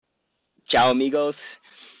Ciao amigos,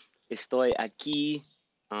 estoy aquí,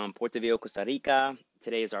 Puerto Viejo, Costa Rica.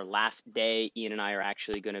 Today is our last day. Ian and I are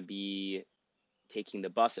actually going to be taking the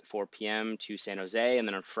bus at 4 p.m. to San Jose, and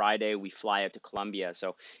then on Friday we fly out to Colombia.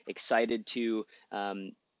 So excited to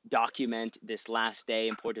document this last day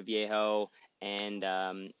in Puerto Viejo and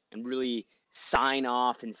really sign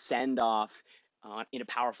off and send off in a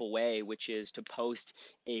powerful way, which is to post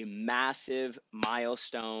a massive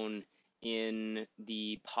milestone in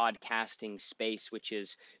the podcasting space, which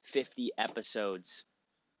is 50 episodes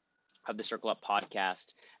of the Circle Up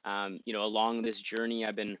podcast. Along this journey,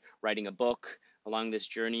 I've been writing a book. Along this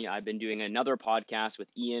journey, I've been doing another podcast with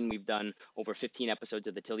Ian. We've done over 15 episodes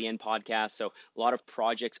of the Till the End podcast. So a lot of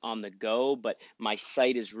projects on the go, but my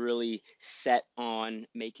sight is really set on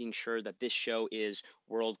making sure that this show is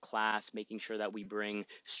world class, making sure that we bring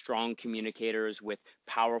strong communicators with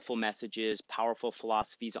powerful messages, powerful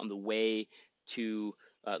philosophies on the way to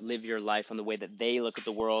live your life, on the way that they look at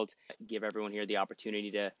the world. Give everyone here the opportunity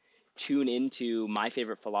to tune into my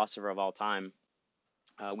favorite philosopher of all time.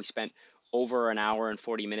 We spent over an hour and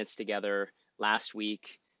 40 minutes together last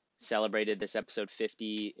week, celebrated this episode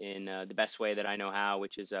 50 in the best way that I know how,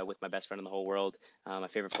 which is with my best friend in the whole world, my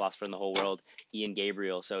favorite philosopher in the whole world, Ian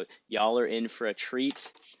Gabriel. So y'all are in for a treat.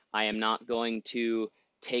 I am not going to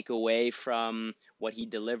take away from what he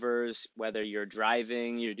delivers, whether you're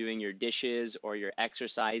driving, you're doing your dishes, or you're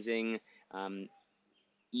exercising.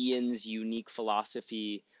 Ian's unique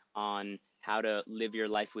philosophy on how to live your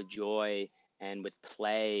life with joy and with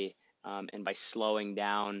play and by slowing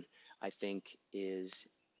down, I think is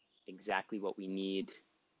exactly what we need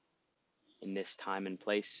in this time and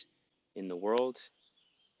place in the world,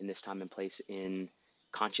 in this time and place in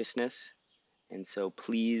consciousness. And so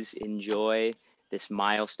please enjoy this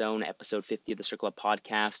milestone, episode 50 of the Circle Up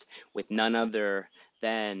podcast, with none other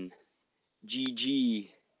than GG,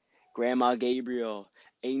 Grandma Gabriel,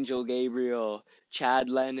 Angel Gabriel, Chad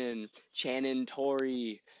Lennon, Channon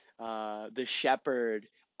Torrey, The Shepherd,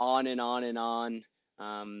 on and on and on.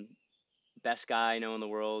 Best guy I know in the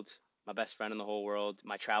world, my best friend in the whole world,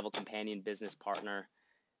 my travel companion, business partner.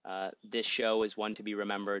 This show is one to be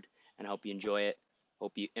remembered, and I hope you enjoy it.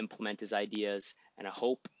 Hope you implement his ideas, and I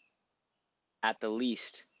hope, at the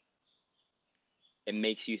least, it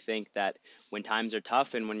makes you think that when times are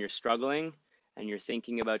tough and when you're struggling and you're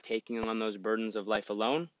thinking about taking on those burdens of life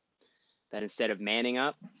alone, that instead of manning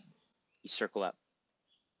up, you circle up.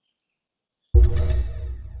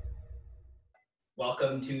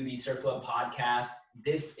 Welcome to the Circle Up podcast.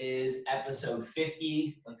 This is episode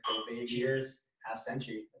 50. Let's go, baby. Cheers. Half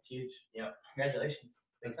century. That's huge. Yep. Congratulations.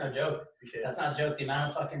 That's not a joke. Appreciate it. That's not a joke. The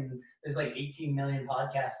amount of there's like 18 million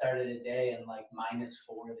podcasts started a day and like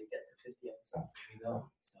 -4 to get to 50 episodes. There you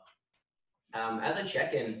go. So, as a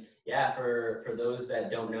check-in, for those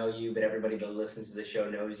that don't know you, but everybody that listens to the show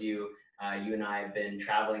knows you. You and I have been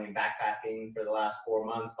traveling and backpacking for the last 4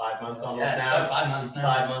 months, 5 months almost now. About 5 months now.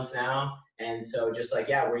 5 months now. And so just like,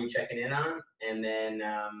 where are you checking in on? And then,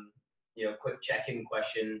 quick check-in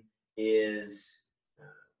question is,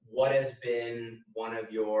 what has been one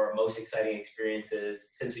of your most exciting experiences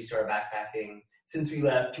since we started backpacking, since we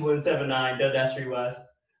left 2179 Dundee West?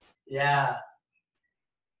 Yeah.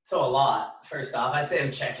 So a lot. First off, I'd say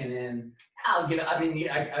I'm checking in. I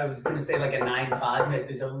was going to say like a 9-5, but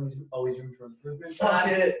there's always room for improvement. Fuck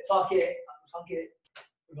it.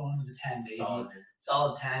 We're going with the 10, baby.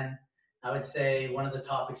 Solid 10. I would say one of the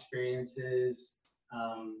top experiences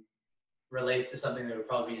relates to something that would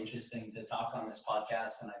probably be interesting to talk on this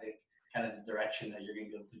podcast, and I think kind of the direction that you're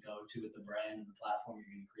going to go to with the brand and the platform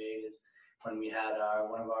you're going to create is when we had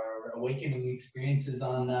one of our awakening experiences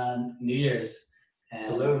on New Year's. And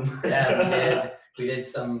Tulum. Yeah, we did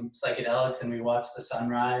some psychedelics and we watched the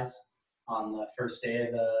sunrise on the first day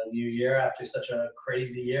of the new year after such a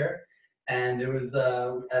crazy year. And it was,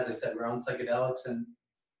 as I said, we're on psychedelics, and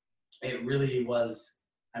it really was,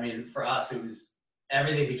 for us, it was,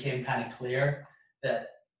 everything became kind of clear that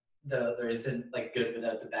there isn't like good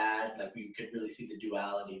without the bad. Like we could really see the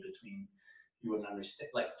duality between, you wouldn't understand.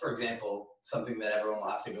 Like, for example, something that everyone will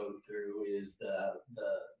have to go through is the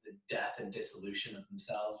death and dissolution of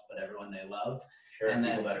themselves, but everyone they love. Sure, and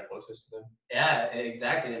people that are closest to them. Yeah,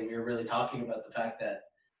 exactly. And we were really talking about the fact that,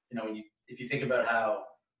 if you think about how,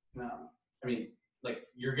 like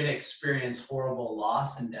you're going to experience horrible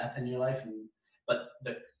loss and death in your life, but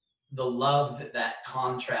the love that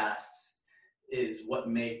contrasts is what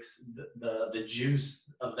makes the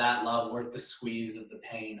juice of that love worth the squeeze of the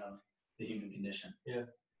pain of the human condition.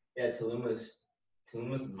 Tulum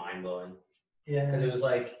was mind blowing. Yeah, because it was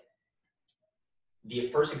like the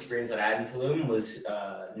first experience that I had in Tulum was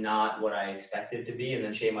not what I expected to be, and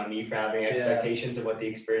then shame on me for having expectations of what the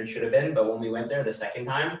experience should have been. But when we went there the second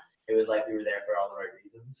time, it was like we were there for all the right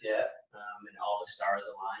reasons. Yeah. And all the stars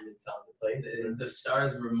aligned and fell into place. The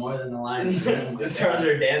stars were more than aligned. The stars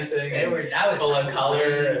were dancing. They were. That was full of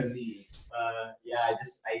color. Crazy.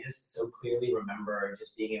 I just so clearly remember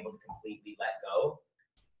just being able to completely let go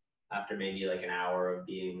after maybe like an hour of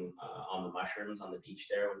being on the mushrooms on the beach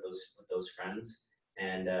there with those friends,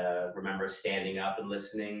 and remember standing up and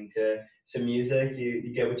listening to some music.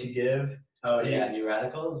 You get what you give. Oh yeah, New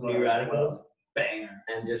Radicals. New Radicals. Banger.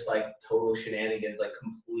 And just like total shenanigans, like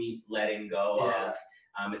complete letting go of.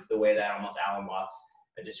 It's the way that almost Alan Watts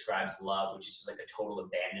describes love, which is just like a total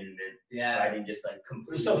abandonment. Yeah. Right? And just like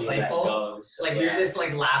completely so playful. let go. So, like we were just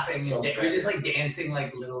like laughing So and we were just like dancing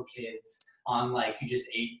like little kids on like who just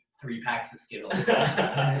ate 3 packs of Skittles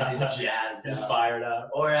and just jazzed just up. fired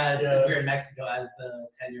up. Or as we were in Mexico, as the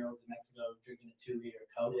 10-year-olds in Mexico drinking a 2-liter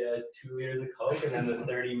Coke. Yeah, 2 liters of Coke, and then the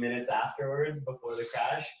 30 minutes afterwards before the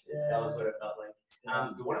crash. That was what it felt like.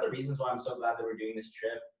 One of the reasons why I'm so glad that we're doing this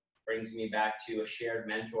trip brings me back to a shared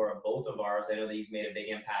mentor of both of ours. I know that he's made a big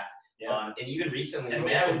impact on, and even recently,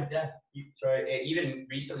 even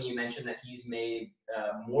recently you mentioned that he's made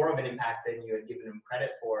more of an impact than you had given him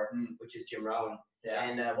credit for, which is Jim Rohn. Yeah.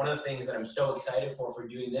 And one of the things that I'm so excited for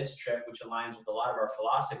doing this trip, which aligns with a lot of our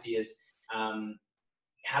philosophy, is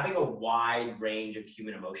having a wide range of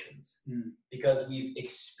human emotions, because we've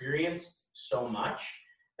experienced so much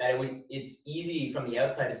that it's easy from the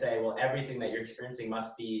outside to say, well, everything that you're experiencing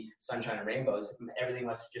must be sunshine and rainbows. Everything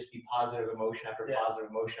must just be positive emotion after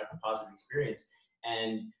positive emotion after positive experience.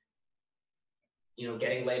 And,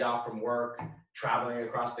 getting laid off from work, traveling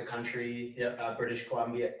across the country, British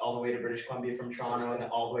Columbia, all the way to British Columbia from Toronto, and then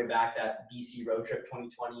all the way back, that BC road trip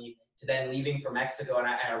 2020, to then leaving for Mexico. And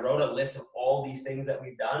I wrote a list of all these things that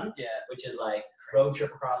we've done, which is like road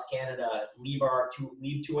trip across Canada, leave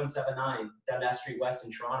 2179, Dundas Street West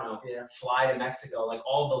in Toronto, fly to Mexico, like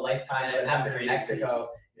all the lifetimes that happened in Mexico.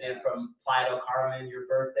 And from Playa del Carmen, your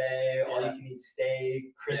birthday, all you can eat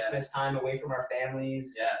steak, Christmas time away from our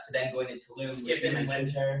families, to then going to Tulum, skipping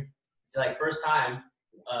winter. Like first time,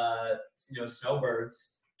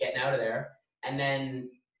 snowbirds, getting out of there, and then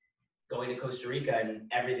going to Costa Rica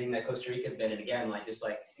and everything that Costa Rica's been in again,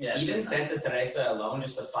 even Santa Teresa alone,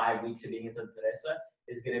 just the 5 weeks of being in Santa Teresa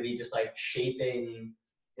is going to be just like shaping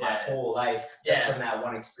my whole life just from that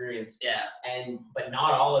one experience. But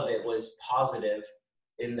not all of it was positive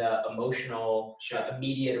in the emotional,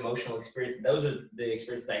 immediate emotional experience. Those are the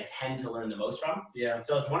experiences that I tend to learn the most from.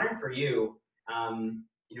 So I was wondering for you,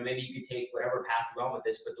 maybe you could take whatever path you want with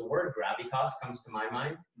this, but the word gravitas comes to my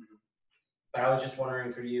mind. But I was just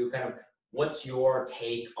wondering for you, kind of, what's your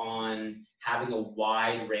take on having a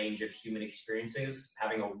wide range of human experiences,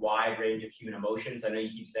 having a wide range of human emotions? I know you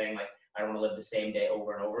keep saying, like, I don't want to live the same day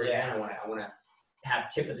over and over again. I want to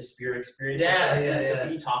have tip of the spear experiences. So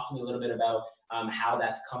can you talk to me a little bit about how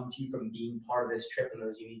that's come to you from being part of this trip and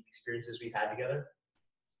those unique experiences we've had together?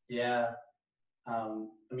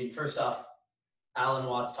 First off, Alan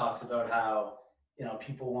Watts talks about how,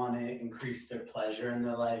 people want to increase their pleasure in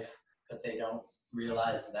their life, but they don't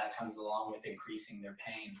realize that comes along with increasing their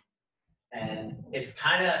pain. And it's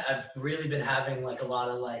I've really been having like a lot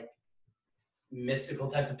of like mystical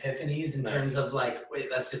type epiphanies in terms of like, wait,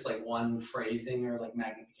 that's just like one phrasing or like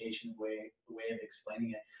magnification way of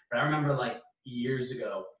explaining it. But I remember like years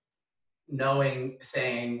ago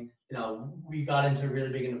saying, we got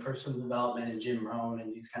really big into personal development and Jim Rohn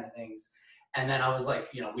and these kind of things. And then I was like,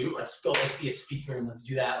 let's be a speaker and let's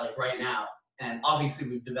do that like right now. And obviously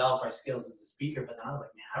we've developed our skills as a speaker, but then I was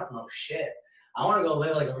like, man, I don't know shit. I want to go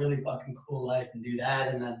live like a really fucking cool life and do that.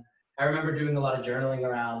 And then I remember doing a lot of journaling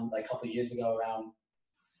around like a couple of years ago around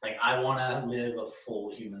like, I want to live a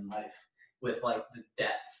full human life with like the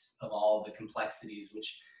depths of all the complexities,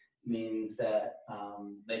 which means that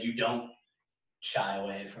that you don't shy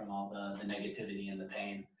away from all the negativity and the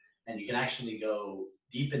pain, and you can actually go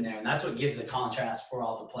deep in there. And that's what gives the contrast for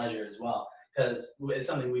all the pleasure as well, because it's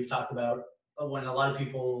something we've talked about when a lot of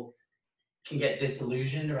people can get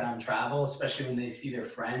disillusioned around travel, especially when they see their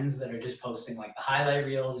friends that are just posting like the highlight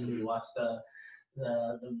reels and you watch the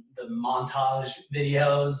montage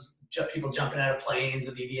videos, people jumping out of planes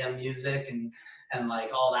with EDM music and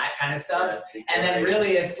like all that kind of stuff. And then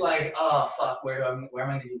really it's like, oh fuck, where am I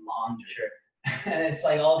going to do laundry? And it's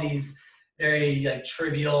like all these very like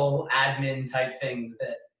trivial admin type things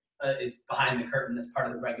that is behind the curtain as part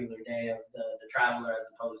of the regular day of the traveler, as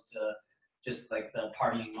opposed to just like the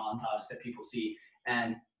partying montage that people see.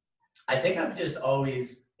 And I think I've just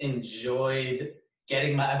always enjoyed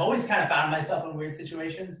I've always kind of found myself in weird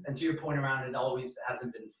situations, and to your point around it always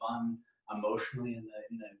hasn't been fun emotionally in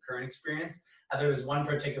the current experience. There was one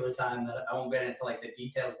particular time that I won't get into like the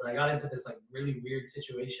details, but I got into this like really weird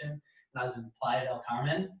situation when I was in Playa del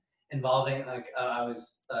Carmen involving like I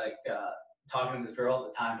was like talking to this girl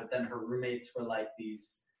at the time, but then her roommates were like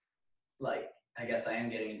these like I guess I am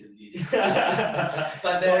getting into the details.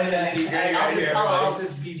 But then I'll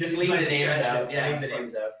just be just leave the names out. Yeah, leave the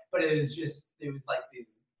names out. But it was like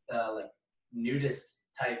these like nudist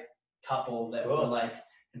type couple that were like,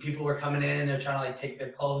 and people were coming in, they're trying to like take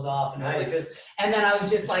their clothes off and like this. And then I was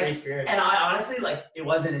just like, and I honestly like it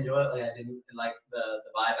wasn't enjoyable. Like I didn't like the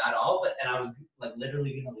vibe at all. And I was like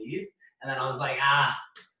literally gonna leave. And then I was like,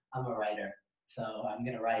 I'm a writer, so I'm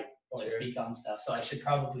gonna write or speak on stuff. So I should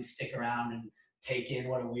probably stick around and take in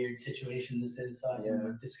what a weird situation this is, so I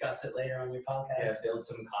can discuss it later on your podcast. Yeah, build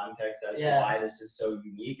some context as to why this is so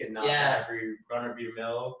unique and not every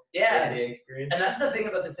run-of-your-mill day experience. And that's the thing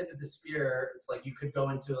about the tip of the spear. It's like you could go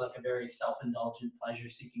into like a very self-indulgent,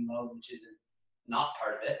 pleasure-seeking mode, which isn't not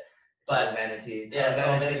part of it. It's all vanity. It's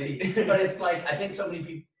all vanity. But it's like I think so many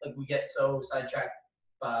people like we get so sidetracked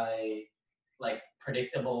by like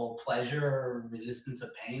predictable pleasure or resistance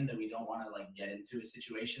of pain that we don't want to like get into a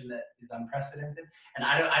situation that is unprecedented. And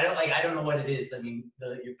I don't know what it is. I mean,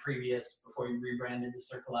 your previous, before you rebranded the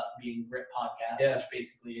Circle Up Being Grit podcast, which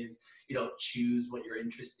basically is you don't choose what you're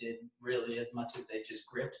interested really as much as it just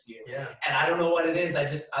grips you. Yeah. And I don't know what it is.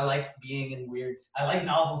 I like being in I like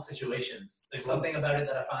novel situations. There's something about it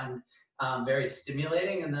that I find very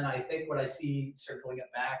stimulating. And then I think what I see circle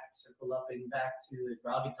upping back to the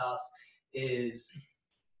gravitas is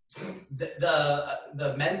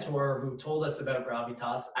the mentor who told us about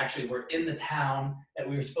gravitas. Actually, we're in the town that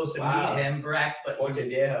we were supposed to meet him, Breck, but Puerto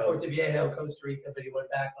Viejo, Costa Rica, but he went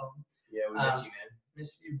back home. Yeah, we miss you, man.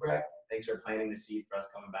 Miss you, Breck. Thanks for planting the seed for us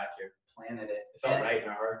coming back here. Planted it. It felt right in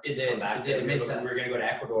our hearts. It did. It made sense. We were going to go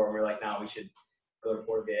to Ecuador, and we were like, no, we should go to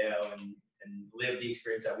Puerto Viejo and live the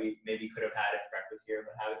experience that we maybe could have had if Breck was here,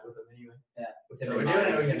 but have it with him anyway. Yeah. So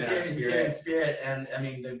we're doing it. He's here in spirit. And I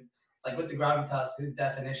mean, like with the gravitas, his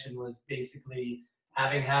definition was basically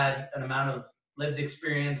having had an amount of lived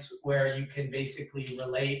experience where you can basically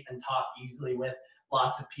relate and talk easily with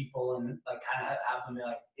lots of people and like kind of have them be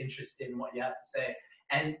like interested in what you have to say.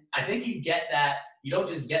 And I think you get that. You don't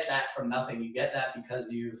just get that from nothing. You get that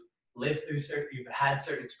because you've lived through you've had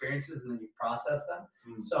certain experiences and then you've processed them.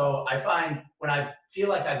 So I find when I feel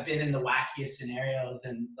like I've been in the wackiest scenarios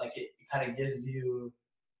and like it kind of gives you,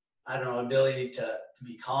 I don't know, ability to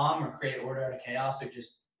be calm or create order out of chaos or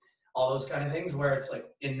just all those kind of things where it's like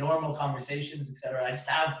in normal conversations, etc. I just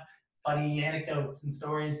have funny anecdotes and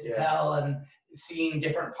stories to tell and seeing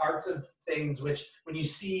different parts of things, which when you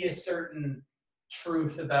see a certain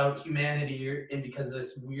truth about humanity and because of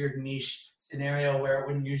this weird niche scenario where it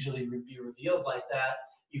wouldn't usually be revealed like that,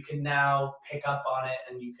 you can now pick up on it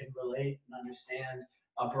and you can relate and understand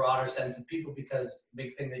a broader sense of people, because the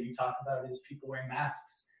big thing that you talk about is people wearing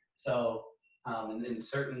masks. So in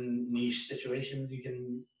certain niche situations, you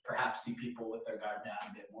can perhaps see people with their guard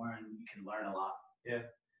down a bit more and you can learn a lot. Yeah.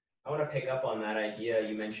 I want to pick up on that idea.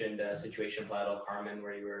 You mentioned a situation in Playa del Carmen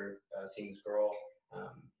where you were seeing this girl.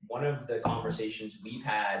 One of the conversations we've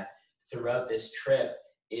had throughout this trip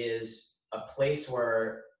is a place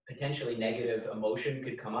where potentially negative emotion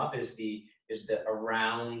could come up is the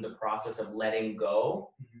around the process of letting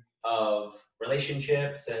go of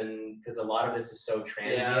relationships, and because a lot of this is so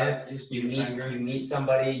transient. You meet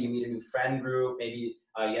somebody, you meet a new friend group, maybe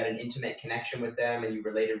you had an intimate connection with them and you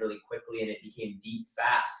related really quickly and it became deep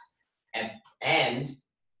fast, and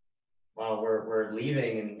well, we're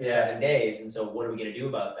leaving in 7 days, and so what are we going to do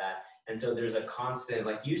about that? And so there's a constant,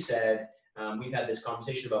 like you said, we've had this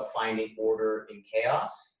conversation about finding order in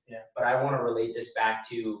chaos. But I want to relate this back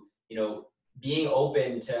to, being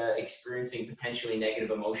open to experiencing potentially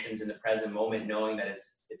negative emotions in the present moment, knowing that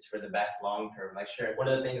it's for the best long term. Like, one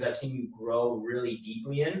of the things I've seen you grow really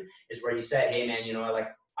deeply in is where you said, hey man,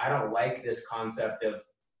 I don't like this concept of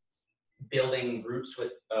building roots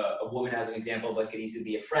with a woman as an example, but could easily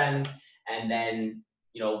be a friend, and then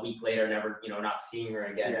a week later never not seeing her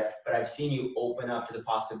again. But I've seen you open up to the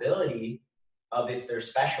possibility of, if they're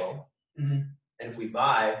special, and if we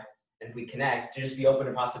vibe and if we connect, to just be open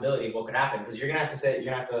to possibility of what could happen, because you're gonna have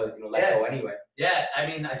to let go anyway. I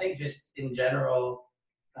mean, I think just in general,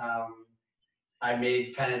 I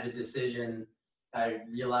made kind of the decision. I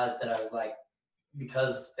realized that I was like,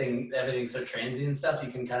 because everything's so transient and stuff,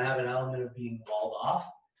 you can kind of have an element of being walled off,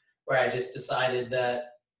 where I just decided that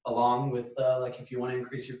along with like if you want to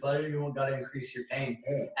increase your pleasure, you got to increase your pain.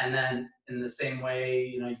 And then in the same way,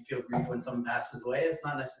 you know, you feel grief when someone passes away. It's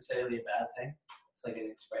not necessarily a bad thing. It's like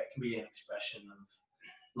it can be an expression of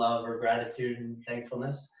love or gratitude and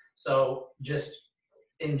thankfulness. So just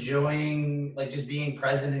enjoying, like just being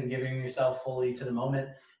present and giving yourself fully to the moment,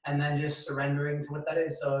 and then just surrendering to what that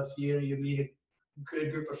is. So if you meet a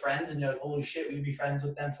good group of friends and you're like, holy shit, we'd be friends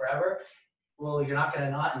with them forever. Well, you're not going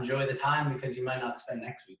to not enjoy the time because you might not spend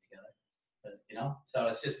next week together. But, you know, so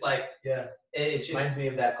it's just like, Yeah. it's just, Reminds me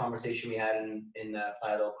of that conversation we had in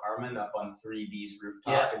Playa del Carmen up on 3B's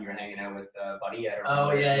rooftop, and you were hanging out with Buddy. I don't know.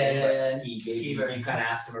 oh yeah, his name, but yeah. He gave you kind of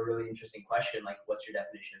asked him a really interesting question, like, what's your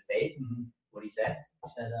definition of faith? Mm-hmm. What did he say?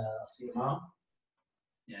 Said, I'll see you tomorrow.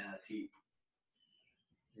 Yeah, see.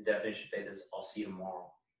 His definition of faith is, I'll see you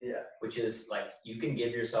tomorrow. Yeah. Which is like, you can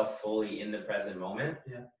give yourself fully in the present moment.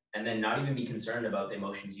 Yeah. And then not even be concerned about the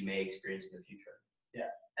emotions you may experience in the future. Yeah.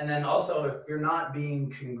 And then also, if you're not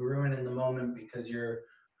being congruent in the moment because you're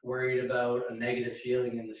worried about a negative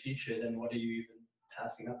feeling in the future, then what are you even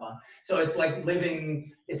passing up on? So it's like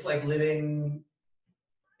living, I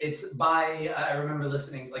remember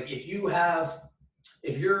listening, like if you're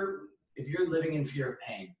living in fear of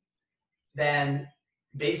pain, then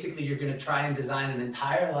basically you're going to try and design an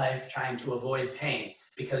entire life trying to avoid pain,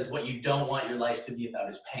 because what you don't want your life to be about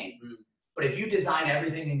is pain. But if you design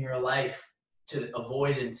everything in your life to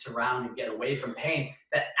avoid and surround and get away from pain,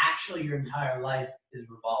 that actually your entire life is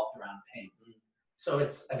revolved around pain. So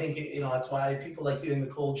I think, you know, that's why people like doing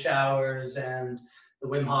the cold showers and the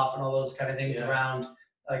Wim Hof and all those kind of things around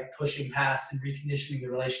like pushing past and reconditioning the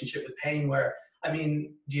relationship with pain, where, I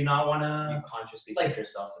mean, do you not want to... You consciously put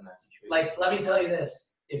yourself in that situation. Like, let me tell you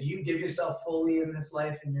this. If you give yourself fully in this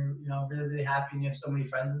life and you're, you know, really, really happy and you have so many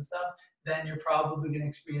friends and stuff, then you're probably going to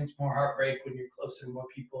experience more heartbreak when you're closer to more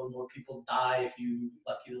people, and more people die if you're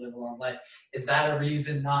lucky to live a long life. Is that a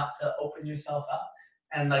reason not to open yourself up?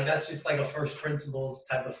 And like, that's just like a first principles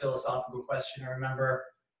type of philosophical question. I remember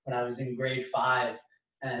when I was in grade 5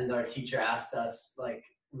 and our teacher asked us, like,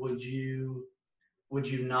 would you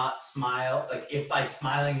not smile? Like, if by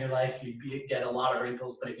smiling your life you'd get a lot of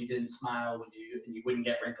wrinkles, but if you didn't smile, you wouldn't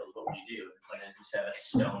get wrinkles, what would you do? It's like, you just have a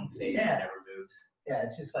stone face that never moves. Yeah,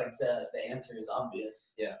 it's just like the answer is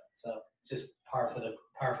obvious. Yeah. So it's just par for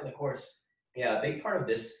the course. Yeah, a big part of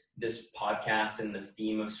this podcast and the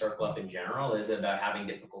theme of Circle Up in general is about having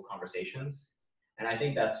difficult conversations. And I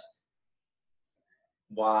think that's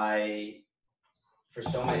why for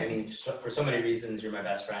so many reasons you're my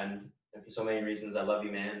best friend. And for so many reasons, I love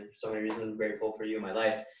you, man. For so many reasons, I'm grateful for you in my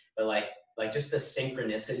life. But like just the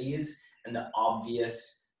synchronicities and the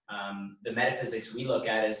obvious, the metaphysics we look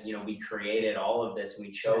at as, you know, we created all of this and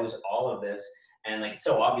we chose all of this. And like, it's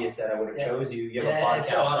so obvious that I would have chose you. You have a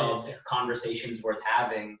podcast called Conversations Worth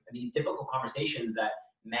Having. And these difficult conversations that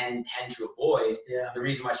men tend to avoid. Yeah. The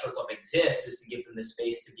reason why Circle Up exists is to give them the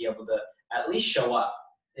space to be able to at least show up.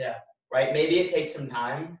 Yeah. Right? Maybe it takes some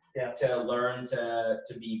time to learn to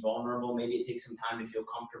be vulnerable. Maybe it takes some time to feel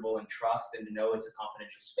comfortable and trust and to know it's a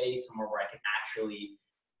confidential space, somewhere where I can actually,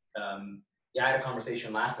 I had a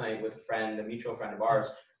conversation last night with a mutual friend of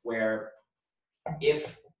ours, where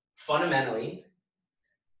if fundamentally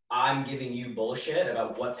I'm giving you bullshit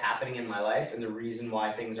about what's happening in my life and the reason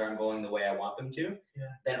why things aren't going the way I want them to,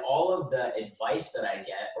 then all of the advice that I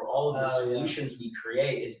get or all of the solutions we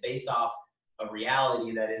create is based off a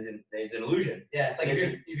reality that is an illusion. Yeah, it's like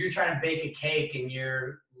if you're trying to bake a cake and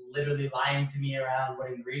you're literally lying to me around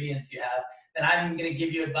what ingredients you have, then I'm gonna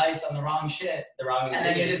give you advice on the wrong shit, and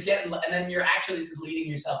then you're actually just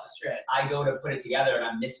leading yourself astray. I go to put it together and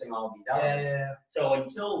I'm missing all of these elements. So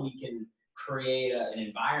until we can create an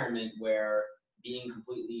environment where being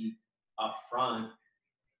completely upfront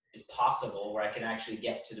is possible, where I can actually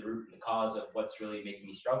get to the root and the cause of what's really making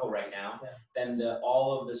me struggle right now, then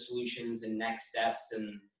all of the solutions and next steps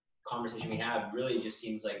and conversation we have really just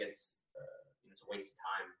seems like it's a waste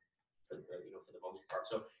of time for the most part.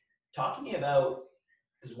 So talk to me about,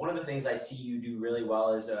 because one of the things I see you do really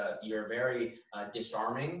well is you're very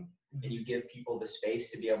disarming, and you give people the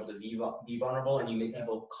space to be able to be vulnerable, and you make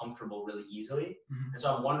people comfortable really easily. And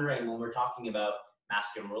so I'm wondering, when we're talking about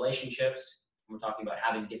masculine relationships, we're talking about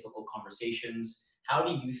having difficult conversations, how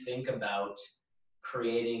do you think about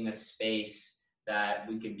creating a space that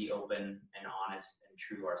we can be open and honest and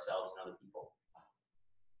true to ourselves and other people?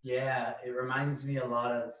 Yeah, it reminds me a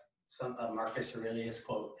lot of some Marcus Aurelius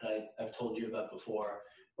quote that I've told you about before,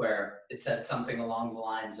 where it said something along the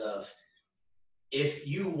lines of, if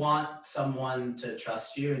you want someone to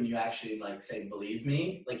trust you and you actually say, believe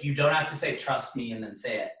me, you don't have to say, trust me, and then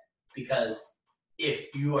say it, because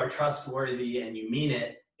if you are trustworthy and you mean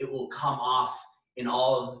it, it will come off in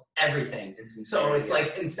all of everything. So it's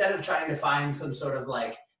like, instead of trying to find some sort of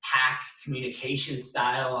like hack communication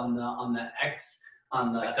style on the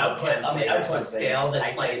output scale,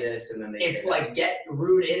 that's I like, say this and then they it's say like get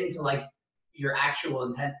rooted into like your actual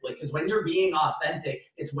intent. Like, because when you're being authentic,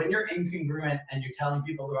 it's when you're incongruent and you're telling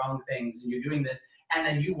people the wrong things and you're doing this, and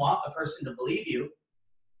then you want a person to believe you,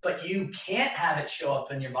 but you can't have it show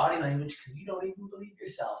up in your body language because you don't even believe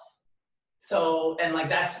yourself. So, and like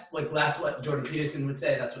that's what Jordan Peterson would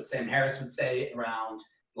say. That's what Sam Harris would say around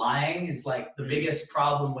lying. Is like the biggest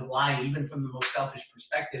problem with lying, even from the most selfish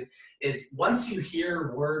perspective, is once you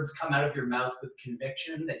hear words come out of your mouth with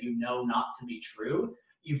conviction that you know not to be true,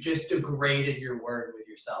 you've just degraded your word with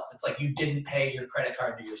yourself. It's like you didn't pay your credit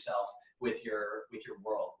card to yourself with your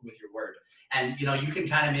word. And you know, you can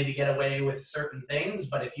kind of maybe get away with certain things,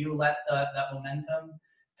 but if you let that momentum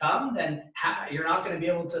come, then you're not going to be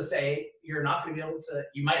able to say,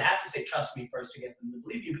 you might have to say, trust me first to get them to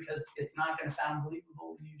believe you, because it's not going to sound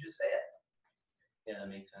believable when you just say it. Yeah, that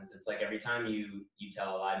makes sense. It's like every time you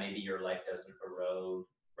tell a lie, maybe your life doesn't erode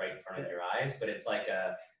right in front of your eyes, but it's like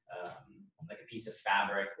a piece of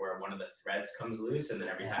fabric where one of the threads comes loose, and then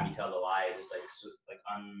every time you tell the lie, it just like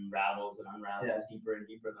unravels deeper and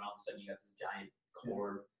deeper. And then all of a sudden you got this giant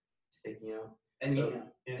cord sticking out. And so,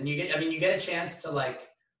 you get a chance to like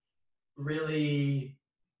really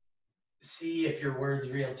see if your word's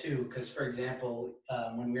real too. Because for example,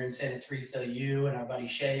 when we were in Santa Teresa, you and our buddy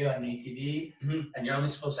Shay had an ATV, and you're only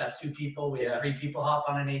supposed to have 2 people. We had 3 people hop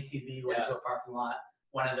on an ATV, went to a parking lot.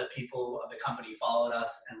 One of the people of the company followed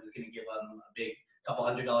us and was going to give them a big couple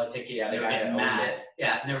 $100 ticket. Yeah, they were getting mad.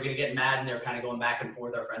 Yeah, and they were going to get mad, and they were kind of going back and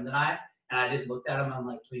forth, our friend and I. And I just looked at him. I'm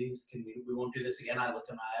like, please, we won't do this again. I looked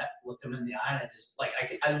him in the eye, and I just like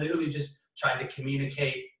I literally just tried to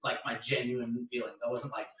communicate like my genuine feelings. I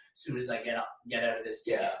wasn't like, as soon as I get out of this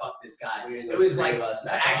ticket, fuck this guy. It was like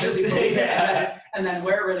actually believe it. And then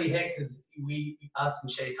where it really hit, because us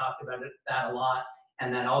and Shay talked about that a lot.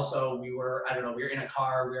 And then also we were in a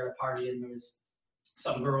car, we were at a party, and there was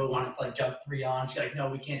some girl who wanted to like jump 3 on. She's like, no,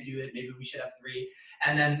 we can't do it. Maybe we should have 3.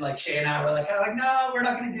 And then like Shay and I were like, no, we're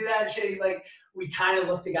not going to do that. Shay's like, we kind of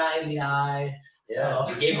looked the guy in the eye. So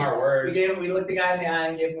we gave him our word. We looked the guy in the eye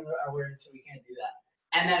and gave him our word, so we can't do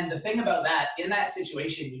that. And then the thing about that, in that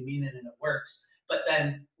situation, you mean it and it works. But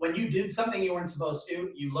then when you do something you weren't supposed to,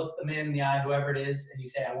 you look them in the eye, whoever it is, and you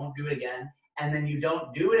say, I won't do it again. And then you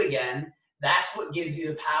don't do it again. That's what gives you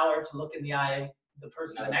the power to look in the eye of the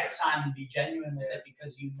person the next time and be genuine with it,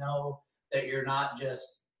 because you know that you're not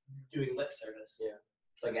just doing lip service. Yeah.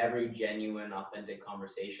 It's like every genuine, authentic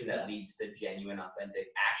conversation that leads to genuine, authentic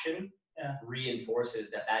action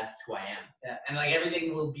reinforces that that's who I am. Yeah. And like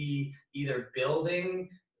everything will be either building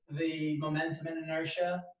the momentum and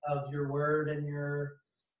inertia of your word and your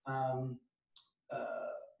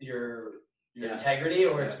integrity,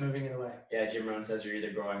 or it's moving it away. Yeah, Jim Rohn says you're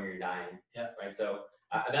either growing or you're dying. Yeah. Right. So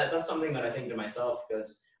that's something that I think to myself,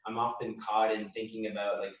 because I'm often caught in thinking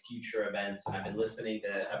about like future events, and I've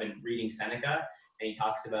been reading Seneca, and he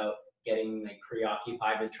talks about getting like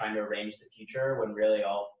preoccupied with trying to arrange the future when really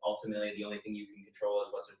ultimately the only thing you can control is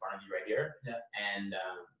what's in front of you right here. Yeah.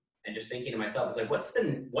 And just thinking to myself, it's like, what's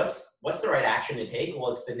the right action to take?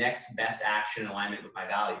 Well, it's the next best action in alignment with my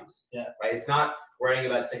values. Yeah. Right. It's not worrying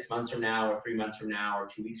about 6 months from now or 3 months from now or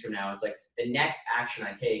 2 weeks from now. It's like the next action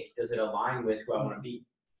I take, does it align with who I want to be?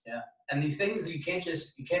 Yeah. And these things, you can't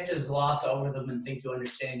just gloss over them and think you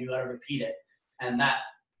understand. You got to repeat it. And that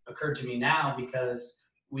occurred to me now because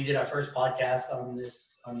we did our first podcast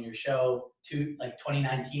on your show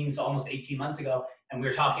 2019, so almost 18 months ago, and we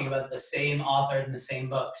were talking about the same author in the same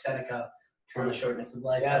book, Seneca, on the shortness of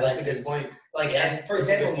life. Yeah, that's a good point. Like, and for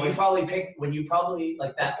example, when you probably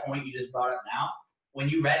like that point you just brought up now, when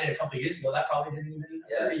you read it a couple of years ago, that probably didn't even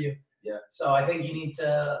occur to you. Yeah. So I think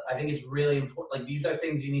it's really important. Like, these are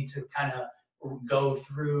things you need to kind of go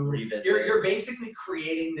through. Revisit. You're basically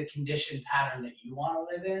creating the conditioned pattern that you want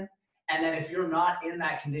to live in. And then if you're not in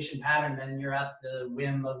that conditioned pattern, then you're at the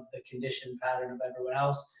whim of the conditioned pattern of everyone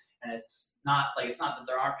else. And it's not that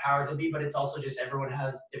there aren't powers that be, but it's also just everyone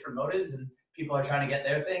has different motives and people are trying to get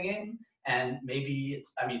their thing in. And maybe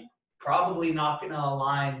probably not going to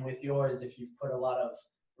align with yours if you've put a lot of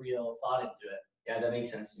real thought into it. Yeah, that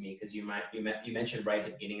makes sense to me, because you mentioned right at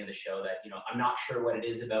the beginning of the show that, I'm not sure what it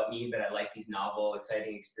is about me, but I like these novel,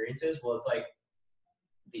 exciting experiences. Well, it's like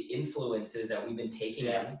the influences that we've been taking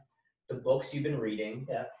in, the books you've been reading,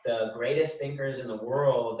 the greatest thinkers in the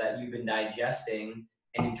world that you've been digesting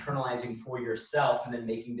and internalizing for yourself, and then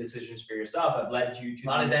making decisions for yourself have led you to a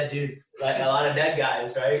lot of dead dudes, like a lot of dead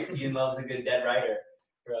guys, right? Ian loves a good dead writer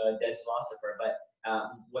or a dead philosopher, but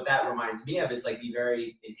what that reminds me of is like be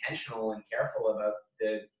very intentional and careful about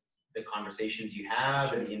the conversations you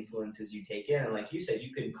have and the influences you take in. And like you said,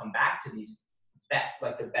 you can come back to these best,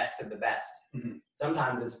 like the best of the best. Mm-hmm.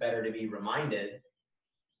 Sometimes it's better to be reminded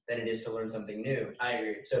than it is to learn something new. I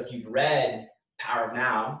agree. So if you've read Power of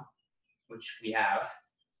Now, which we have,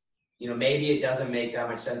 you know, maybe it doesn't make that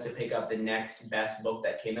much sense to pick up the next best book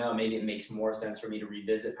that came out. Maybe it makes more sense for me to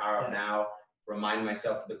revisit Power of Now, remind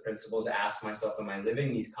myself of the principles, ask myself, am I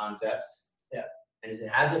living these concepts? Yeah. And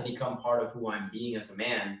has it become part of who I'm being as a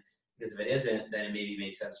man? Because if it isn't, then it maybe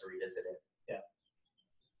makes sense to revisit it. Yeah.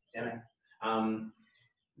 Yeah, man.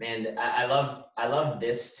 Man, I love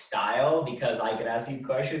this style because I could ask you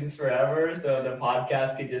questions forever. So the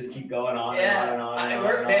podcast could just keep going on and on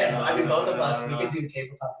and on. I mean, both of us, we could do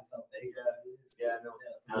tabletop and something.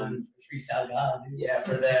 Freestyle God. Dude. Yeah,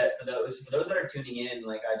 for those that are tuning in,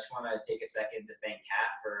 like I just want to take a second to thank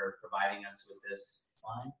Kat for providing us with this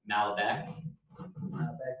Malbec.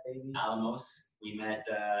 Malbec, baby. Alamos. We met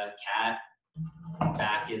Kat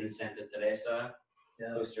back in Santa Teresa,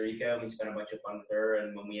 Costa Rica. We spent a bunch of fun with her,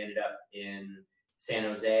 and when we ended up in San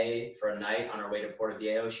Jose for a night on our way to Puerto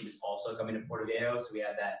Viejo, she was also coming to Puerto Viejo, so we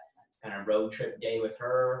had that kind of road trip day with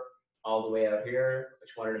her all the way out here.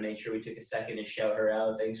 Just wanted to make sure we took a second to shout her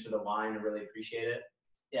out. Thanks for the wine. I really appreciate it.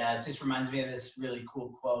 Yeah, it just reminds me of this really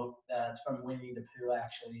cool quote. It's from Winnie the Pooh,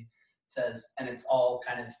 actually. It says, and it's all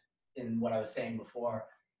kind of in what I was saying before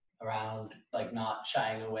around like not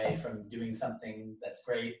shying away from doing something that's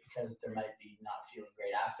great because there might be not feeling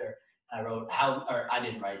great after. And I wrote I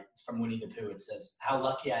didn't write, it's from Winnie the Pooh. It says, how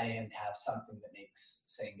lucky I am to have something that makes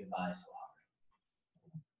saying goodbye so hard.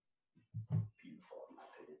 Beautiful, in my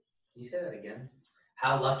opinion. Can you say that again?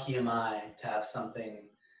 How lucky am I to have something,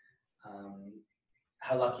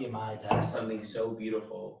 how lucky am I to have something so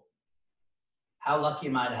beautiful? How lucky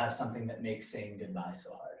am I to have something that makes saying goodbye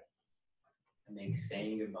so hard? It makes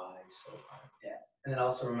saying goodbye so hard. Yeah. And it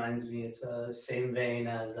also reminds me, it's the same vein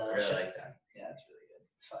as I really like that. Yeah, it's really good.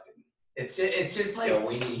 It's fucking, it's just like, yo,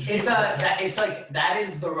 Winnie. it's like, that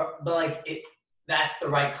is that's the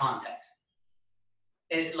right context.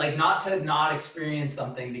 It like not to not experience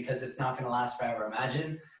something because it's not going to last forever.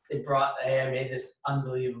 Imagine they brought, hey, I made this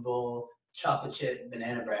unbelievable chocolate chip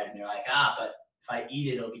banana bread, and you're like, but if I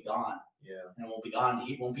eat it, it'll be gone. Yeah. And it won't be gone.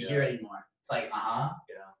 It won't be here anymore. It's like, Yeah.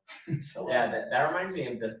 So that reminds me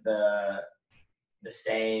of the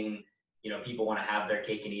saying, you know, people want to have their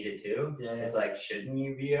cake and eat it too. Yeah. It's like, shouldn't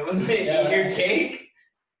you be able to eat your cake?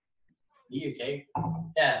 Eat your cake.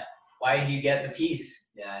 Yeah. Why did you get the piece?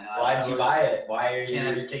 Yeah, I know. Why did you buy it? Why are you? Can't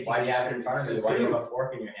have your cake. Why do you have it in front of you? Why do you have a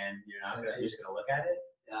fork in your hand? You're just gonna look at it.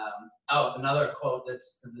 Another quote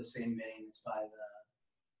that's in the same vein. It's by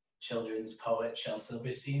the children's poet Shel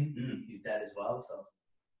Silverstein. He's dead as well, so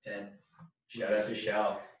dead. Shout out to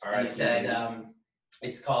Shel. All right. And he said,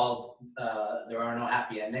 it's called "There Are No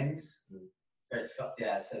Happy Endings." Or it's called,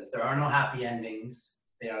 it says, "There are no happy endings.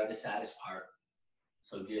 They are the saddest part.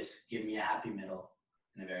 So just give me a happy middle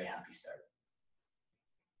and a very happy start."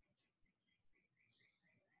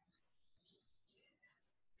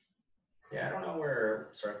 Yeah, I don't know where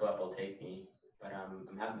Circle Up will take me, but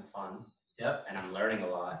I'm having fun. Yep. And I'm learning a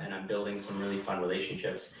lot, and I'm building some really fun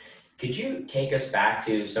relationships. Could you take us back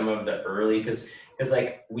to some of the early, because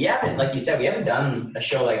like we haven't, like you said, we haven't done a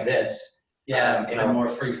show like this. Yeah, it's more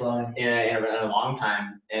free flowing in a long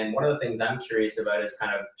time. And one of the things I'm curious about is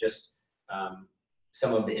kind of just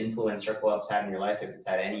some of the influence Circle Up's had in your life, if it's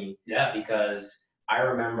had any. Yeah. Because I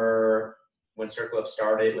remember when Circle Up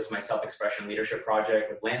started, it was my self-expression leadership project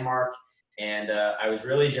with Landmark. And I was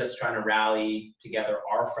really just trying to rally together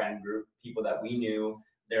our friend group, people that we knew.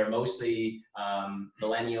 They're mostly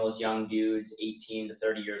millennials, young dudes, 18 to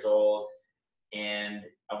 30 years old. And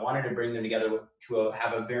I wanted to bring them together to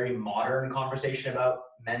have a very modern conversation about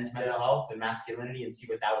men's mental health and masculinity and see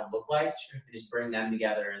what that would look like. And just bring them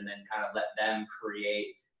together and then kind of let them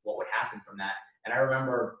create what would happen from that. And I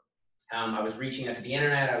remember I was reaching out to the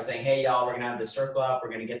internet. I was saying, hey, y'all, we're going to have this Circle Up. We're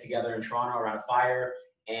going to get together in Toronto around a fire.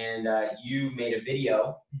 And you made a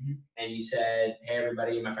video and you said, hey,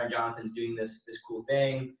 everybody, my friend Jonathan's doing this cool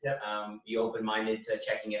thing. Yep. Be open-minded to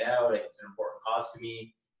checking it out. Like, it's an important cause to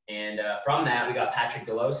me. And from that, we got Patrick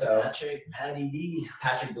Deloso. Patrick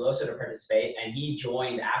Deloso to participate. And he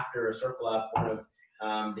joined after Circle Up, one of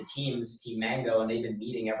the teams, Team Mango, and they've been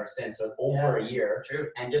meeting ever since. So over a year. True.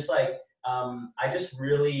 And just like, I just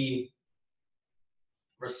really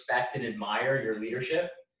respect and admire your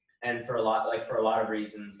leadership. And for a lot of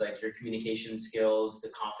reasons, like your communication skills, the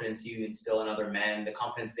confidence you instill in other men, the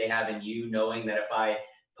confidence they have in you, knowing that if I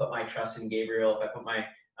put my trust in Gabriel, if I put my,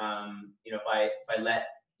 if I let,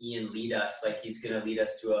 Ian lead us, like he's going to lead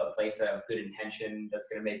us to a place of good intention that's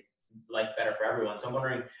going to make life better for everyone. So I'm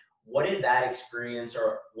wondering, what did that experience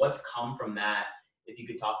or what's come from that? If you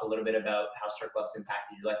could talk a little bit about how Circle Up's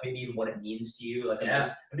impacted your life, maybe even what it means to you. Like,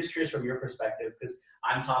 I'm just curious from your perspective, because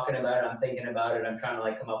I'm talking about it, I'm thinking about it, I'm trying to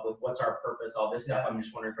like come up with what's our purpose, all this stuff. I'm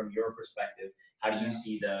just wondering from your perspective, how do you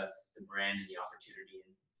see the brand and the opportunity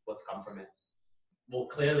and what's come from it? Well,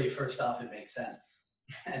 clearly, first off, it makes sense.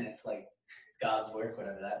 And it's like, it's God's work,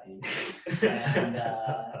 whatever that means.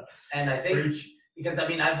 And I think, because I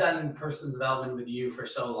mean, I've done personal development with you for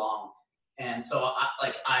so long. And so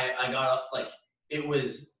I got like, it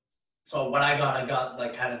was, so what I got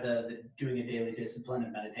like kind of the doing a daily discipline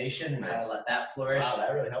of meditation and I let that flourish. Wow,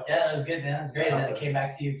 that really helped. Yeah, that was good, man. It was great. And then it came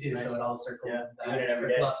back to you too. Nice. So it all circled,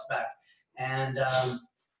 circle ups back. And,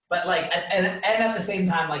 but like, and at the same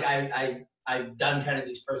time, like I've done kind of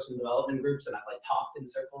these personal development groups and I've like talked in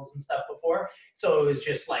circles and stuff before. So it was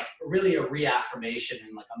just like really a reaffirmation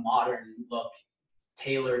and like a modern look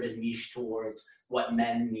tailored and niche towards what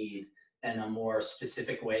men need in a more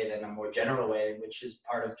specific way than a more general way, which is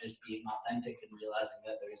part of just being authentic and realizing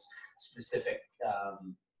that there's specific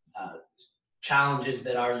challenges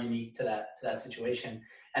that are unique to that situation.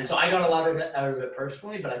 And so I got a lot of it out of it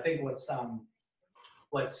personally, but I think what's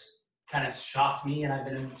kind of shocked me and I've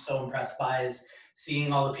been so impressed by is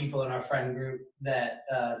seeing all the people in our friend group that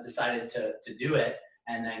decided to do it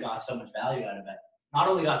and then got so much value out of it. Not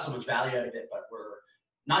only got so much value out of it, but were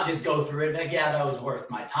not just go through it, like, yeah, that was worth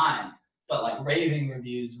my time, but like raving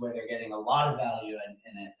reviews where they're getting a lot of value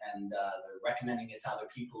in it and they're recommending it to other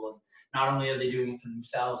people. And not only are they doing it for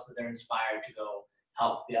themselves, but they're inspired to go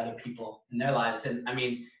help the other people in their lives. And I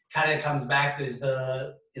mean, kind of comes back, there's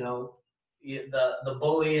the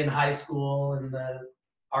bully in high school and the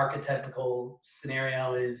archetypical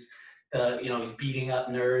scenario is he's beating up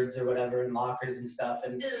nerds or whatever in lockers and stuff.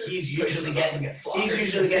 And he's usually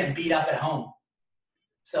getting beat up at home.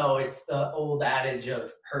 So it's the old adage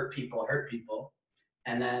of hurt people.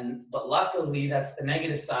 And then, but luckily that's the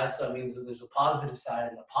negative side. So it means that there's a positive side,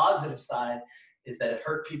 and the positive side is that if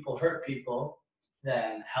hurt people,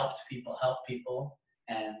 then helped people help people,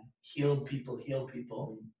 and healed people heal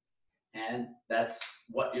people. And that's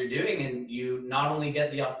what you're doing. And you not only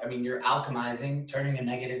get you're alchemizing, turning a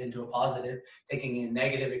negative into a positive, taking a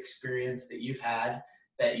negative experience that you've had,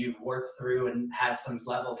 that you've worked through and had some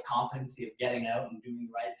level of competency of getting out and doing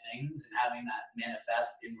the right things and having that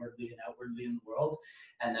manifest inwardly and outwardly in the world.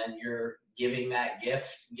 And then you're giving that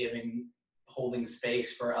gift, holding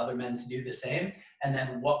space for other men to do the same. And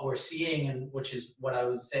then what we're seeing, and which is what I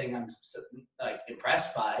was saying, I'm like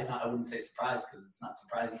impressed by, I wouldn't say surprised because it's not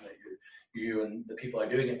surprising that you and the people are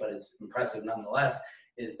doing it, but it's impressive nonetheless,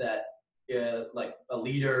 is that like a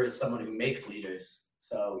leader is someone who makes leaders.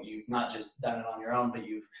 So you've not just done it on your own, but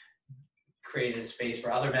you've created a space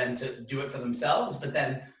for other men to do it for themselves, but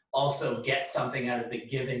then also get something out of the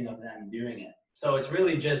giving of them doing it. So it's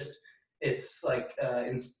really just, it's like,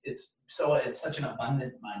 it's such an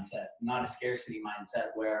abundant mindset, not a scarcity mindset,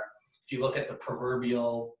 where if you look at the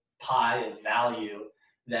proverbial pie of value,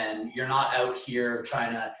 then you're not out here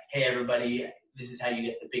trying to, hey, everybody, this is how you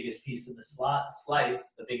get the biggest piece of the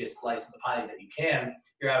slice, the biggest slice of the pie that you can.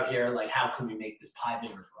 You're out here like, how can we make this pie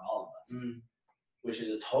bigger for all of us? Which is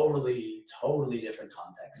a totally, totally different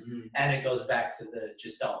context. And it goes back to the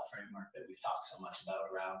Gestalt framework that we've talked so much about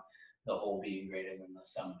around the whole being greater than the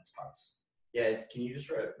sum of its parts. Yeah, can you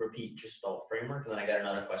just repeat Gestalt framework? And then I got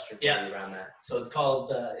another question for you around that. So it's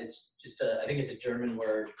called, I think it's a German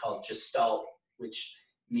word called Gestalt, which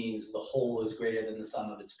means the whole is greater than the sum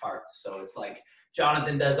of its parts. So it's like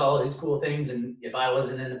Jonathan does all his cool things, and if I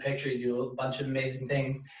wasn't in the picture, he'd do a bunch of amazing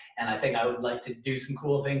things. And I think I would like to do some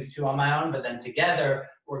cool things too on my own, but then together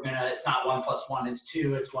it's not 1 + 1 is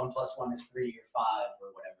 2, it's 1 + 1 is 3 or 5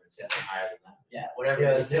 or whatever. It's higher than that. Yeah, whatever.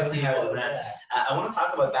 Yeah, it's definitely higher than that. Yeah. I want to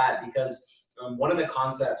talk about that because one of the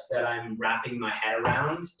concepts that I'm wrapping my head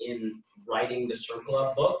around in writing the Circle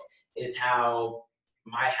Up book is how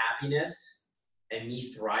my happiness and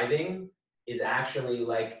me thriving is actually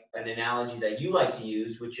like an analogy that you like to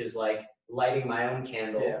use, which is like lighting my own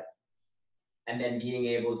candle and then being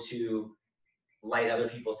able to light other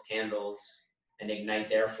people's candles and ignite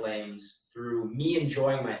their flames through me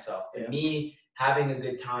enjoying myself and me having a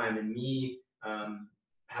good time and me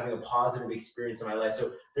having a positive experience in my life.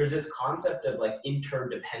 So there's this concept of like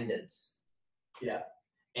interdependence. Yeah.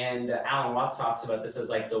 And Alan Watts talks about this as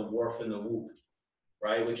like the warp and the whoop.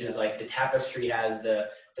 Right, which is like the tapestry has the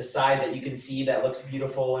side that you can see that looks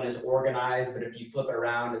beautiful and is organized, but if you flip it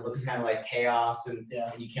around, it looks kind of like chaos and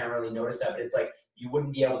you can't really notice that. But it's like you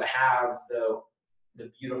wouldn't be able to have the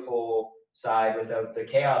beautiful side without the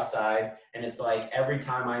chaos side. And it's like every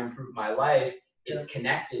time I improve my life, it's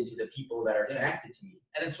connected to the people that are connected to me.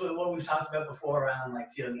 And it's what we've talked about before around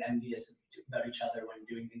like feeling envious about each other when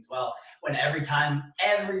doing things well. When every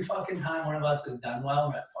fucking time one of us has done well,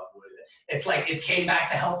 we're like, fuck with it. It's like it came back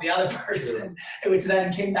to help the other person, which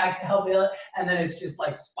then came back to help the other, and then it's just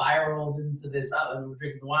like spiraled into this. And we're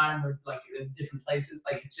drinking the wine, we're like in different places.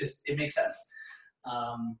 Like it's just, it makes sense.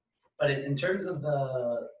 But in terms of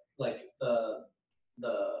the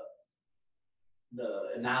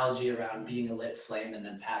analogy around being a lit flame and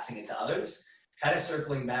then passing it to others, kind of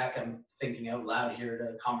circling back, I'm thinking out loud here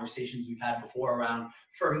to conversations we've had before around,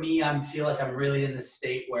 for me, I feel like I'm really in this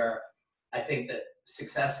state where I think that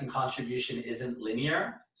success and contribution isn't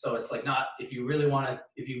linear. So it's like not, if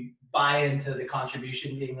you buy into the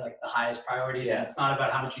contribution being like the highest priority, then it's not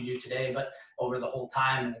about how much you do today, but over the whole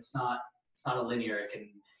time. And it's not a linear. It can,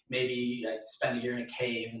 maybe I spend a year in a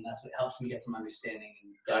cave and that's what helps me get some understanding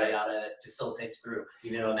and yada, it facilitates through.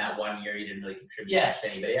 Even though in that 1 year you didn't really contribute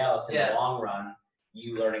to anybody else, in the long run,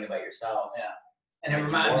 you learning about yourself. Yeah. And it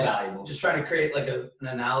reminds me, just trying to create like an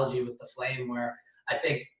analogy with the flame where I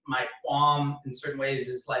think my qualm in certain ways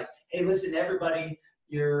is like, hey, listen, everybody,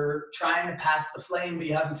 you're trying to pass the flame, but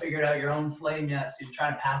you haven't figured out your own flame yet. So you're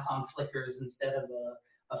trying to pass on flickers instead of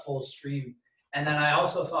a full stream. And then I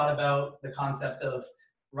also thought about the concept of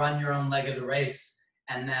run your own leg of the race.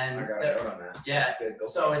 And then,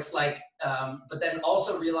 so it's like, but then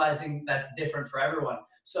also realizing that's different for everyone.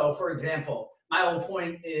 So for example, my whole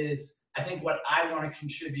point is, I think what I want to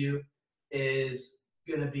contribute is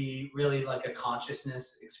going to be really like a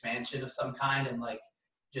consciousness expansion of some kind, and like,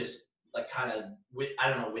 just like kind of, I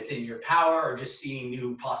don't know, within your power, or just seeing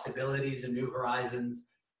new possibilities and new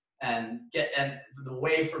horizons. And the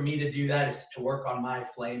way for me to do that is to work on my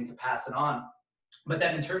flame to pass it on. But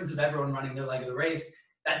then in terms of everyone running their leg of the race,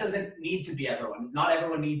 that doesn't need to be everyone. Not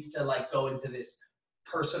everyone needs to like go into this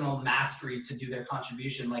personal mastery to do their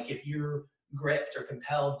contribution. Like if you're gripped or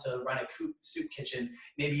compelled to run a soup kitchen,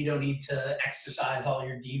 maybe you don't need to exercise all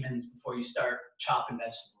your demons before you start chopping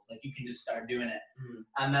vegetables. Like you can just start doing it.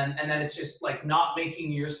 And then it's just like not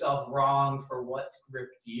making yourself wrong for what's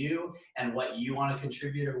gripped you and what you want to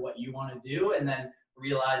contribute or what you want to do, and then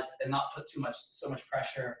realize and not put so much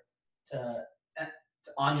pressure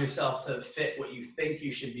on yourself to fit what you think you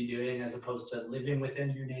should be doing, as opposed to living within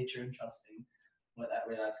your nature and trusting where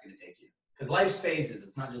that's going to take you. Because life's phases,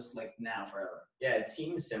 it's not just like now forever. Yeah, it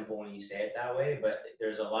seems simple when you say it that way, but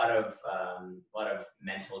there's a lot of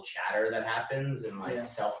mental chatter that happens, and like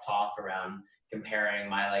self-talk around comparing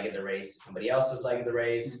my leg of the race to somebody else's leg of the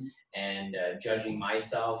race, and judging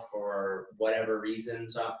myself for whatever reason.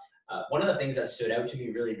 So one of the things that stood out to me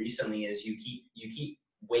really recently is you keep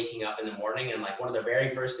waking up in the morning, and like one of the very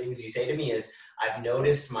first things you say to me is, I've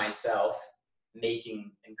noticed myself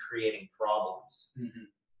making and creating problems.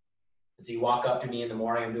 And so you walk up to me in the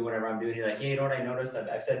morning, I'm doing whatever I'm doing, you're like, hey, you know what I noticed?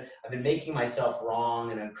 I've said I've been making myself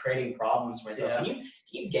wrong and I'm creating problems for myself. Can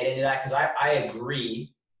you get into that? Because I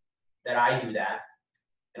agree that I do that.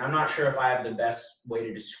 And I'm not sure if I have the best way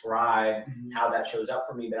to describe how that shows up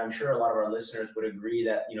for me, but I'm sure a lot of our listeners would agree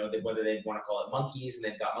that, you know, whether they want to call it monkeys, and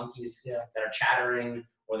they've got monkeys that are chattering,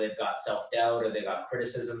 or they've got self-doubt, or they've got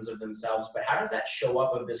criticisms of themselves. But how does that show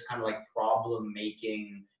up of this kind of like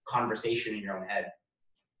problem-making conversation in your own head?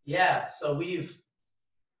 Yeah, so we've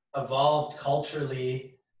evolved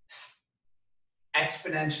culturally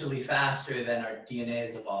exponentially faster than our DNA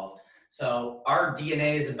has evolved. So our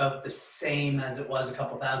DNA is about the same as it was a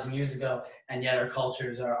couple thousand years ago, and yet our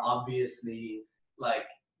cultures are obviously like,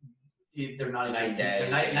 they're not night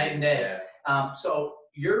and day. So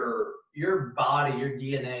your body, your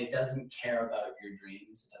DNA doesn't care about your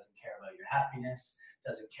dreams. It doesn't care about your happiness. It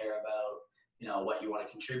doesn't care about, you know, what you want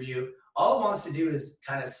to contribute. All it wants to do is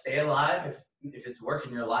kind of stay alive. If it's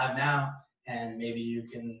working, you're alive now, and maybe you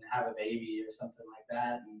can have a baby or something like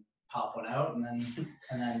that and pop one out, and then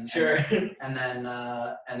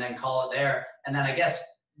and then call it there. And then I guess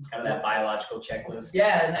kind of that biological checklist.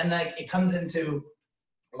 Yeah, and like it comes into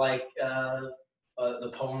like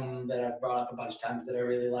the poem that I've brought up a bunch of times that I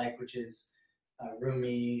really like, which is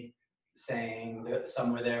Rumi saying that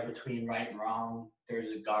somewhere there between right and wrong,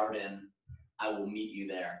 there's a garden. I will meet you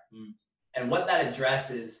there. And what that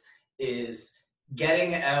addresses is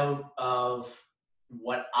getting out of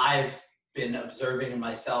what I've been observing in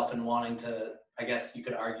myself and wanting to, I guess you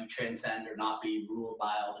could argue, transcend or not be ruled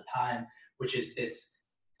by all the time, which is this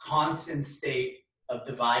constant state of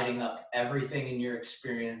dividing up everything in your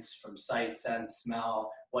experience from sight, sense, smell,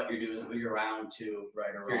 what you're doing, who you're around, to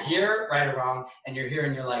right or wrong. You're here, right or wrong, and you're here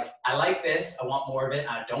and you're like, I like this, I want more of it,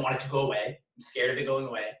 I don't want it to go away, I'm scared of it going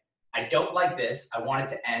away. I don't like this. I want it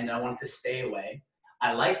to end. I want it to stay away.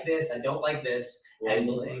 I like this. I don't like this.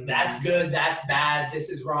 And that's good. That's bad. This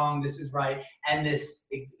is wrong. This is right. And this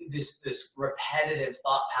repetitive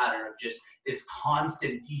thought pattern of just this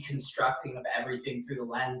constant deconstructing of everything through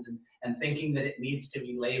the lens and thinking that it needs to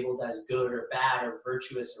be labeled as good or bad or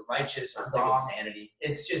virtuous or righteous or wrong. Like insanity.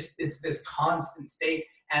 It's this constant state.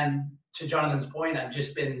 And to Jonathan's point, I've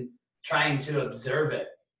just been trying to observe it.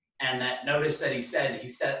 And that notice that he said,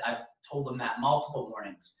 I've told him that multiple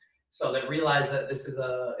mornings. So that realize that this is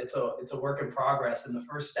it's a work in progress. And the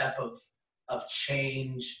first step of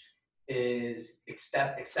change is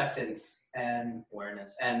acceptance and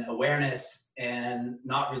awareness and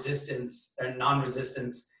non-resistance.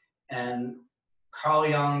 And Carl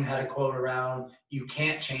Jung had a quote around, you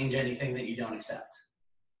can't change anything that you don't accept.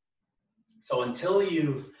 So until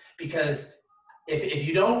because I'm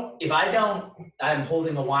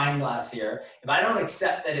holding a wine glass here. If I don't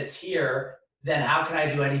accept that it's here, then how can I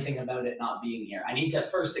do anything about it not being here? I need to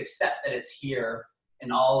first accept that it's here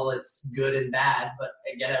and all its good and bad, but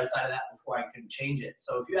get outside of that before I can change it.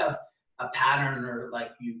 So if you have a pattern or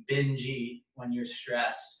like you binge eat when you're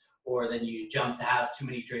stressed, or then you jump to have too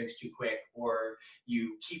many drinks too quick, or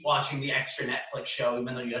you keep watching the extra Netflix show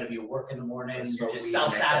even though you got to be at work in the morning, you're just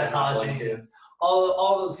self-sabotaging,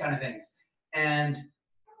 all those kind of things. And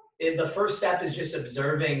the first step is just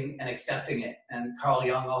observing and accepting it. And Carl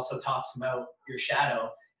Jung also talks about your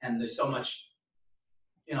shadow, and there's so much,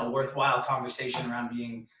 worthwhile conversation around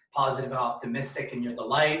being positive and optimistic, and you're the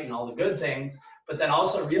light and all the good things, but then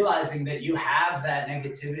also realizing that you have that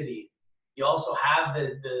negativity. You also have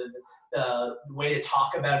the way to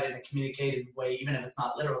talk about it in a communicated way, even if it's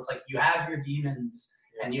not literal. It's like you have your demons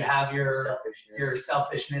and you have your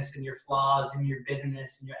selfishness and your flaws and your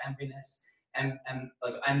bitterness and your enviness. And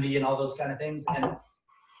like envy and all those kind of things. And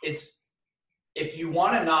if you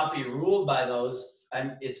want to not be ruled by those,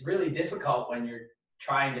 it's really difficult when you're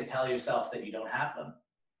trying to tell yourself that you don't have them. I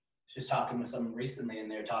was just talking with someone recently,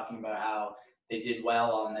 and they're talking about how they did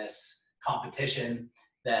well on this competition,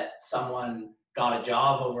 that someone got a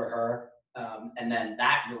job over her, and then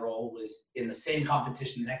that girl was in the same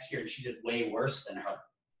competition the next year, and she did way worse than her.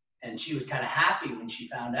 And she was kind of happy when she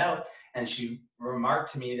found out, and she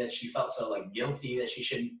remarked to me that she felt so like guilty that she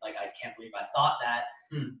shouldn't, like, I can't believe I thought that.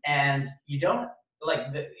 And you don't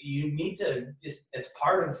you need to just, it's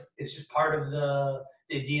just part of the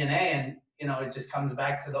DNA. And, it just comes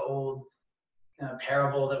back to the old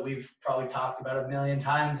parable that we've probably talked about a million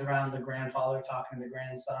times around the grandfather talking to the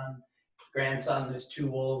grandson, there's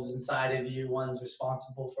two wolves inside of you. One's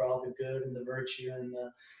responsible for all the good and the virtue and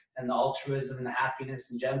the altruism and the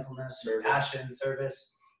happiness and gentleness, and passion,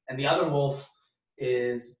 service. And the other wolf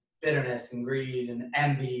is bitterness and greed and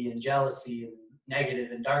envy and jealousy and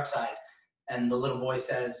negative and dark side. And the little boy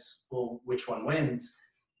says, well, which one wins?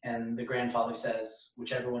 And the grandfather says,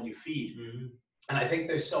 whichever one you feed. Mm-hmm. And I think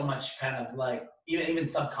there's so much kind of like, even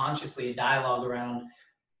subconsciously, a dialogue around,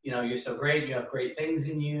 you're so great, you have great things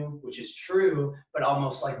in you, which is true, but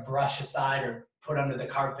almost like brush aside or put under the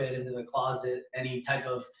carpet, into the closet, any type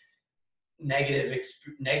of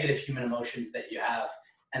negative human emotions that you have.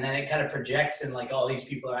 And then it kind of projects in like, all these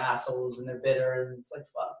people are assholes and they're bitter, and it's like,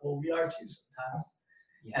 fuck, well, we are too sometimes.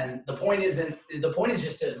 Yeah. And the point is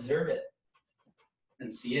just to observe it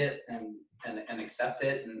and see it and accept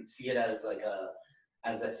it and see it as like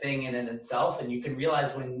as a thing in itself. And you can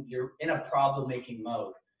realize when you're in a problem making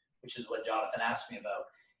mode, which is what Jonathan asked me about,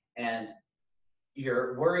 and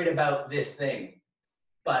you're worried about this thing.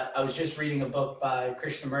 But I was just reading a book by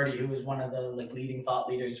Krishnamurti, who was one of the leading thought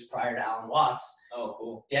leaders prior to Alan Watts. Oh,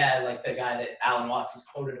 cool. Yeah, like the guy that Alan Watts has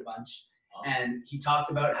quoted a bunch. Awesome. And he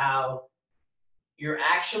talked about how you're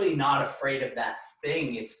actually not afraid of that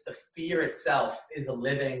thing. It's the fear itself is a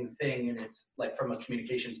living thing, and it's like, from a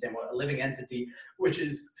communication standpoint, a living entity, which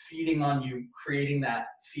is feeding on you, creating that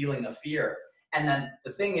feeling of fear. And then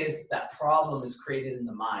the thing is, that problem is created in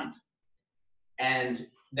the mind. And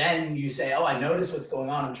then you say, oh, I notice what's going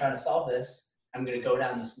on. I'm trying to solve this. I'm going to go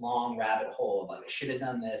down this long rabbit hole of like, I should have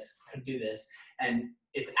done this, could do this. And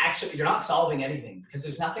it's actually, you're not solving anything because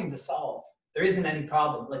there's nothing to solve. There isn't any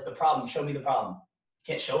problem. Like the problem, show me the problem.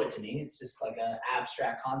 You can't show it to me. It's just like an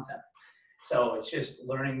abstract concept. So it's just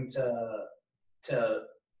learning to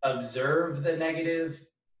observe the negative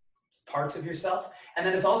parts of yourself. And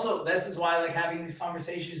then it's also, this is why like having these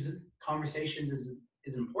conversations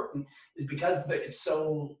is important, is because it's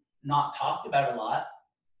so not talked about a lot.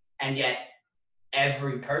 And yet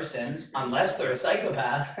every person, unless they're a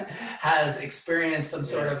psychopath, has experienced some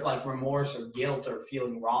sort of like remorse or guilt or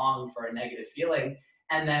feeling wrong for a negative feeling.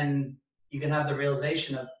 And then you can have the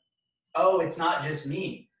realization of, oh, it's not just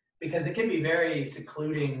me. because it can be very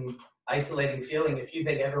secluding, isolating feeling if you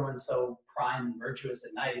think everyone's so prime and virtuous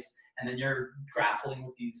and nice, and then you're grappling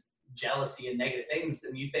with these jealousy and negative things,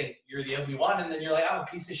 and you think you're the only one, and then you're like, I'm a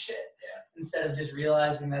piece of shit. Yeah. Instead of just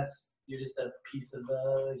realizing you're just a piece of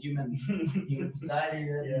the human society,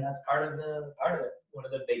 and that's part of it. One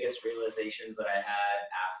of the biggest realizations that I had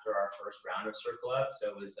after our first round of Circle Up, so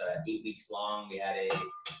it was 8 weeks long. We had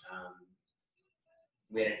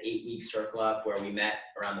an 8-week Circle Up where we met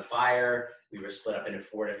around the fire. We were split up into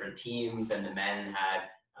 4 different teams, and the men had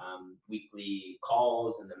weekly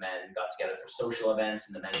calls, and the men got together for social events,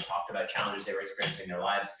 and the men talked about challenges they were experiencing in their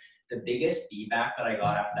lives. The biggest feedback that I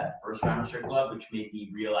got after that first round of Circle Up, which made me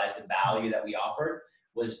realize the value that we offered,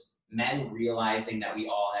 was men realizing that we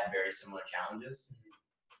all had very similar challenges,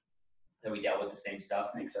 that we dealt with the same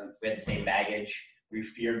stuff. Makes sense. We had the same baggage. We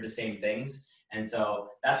feared the same things. And so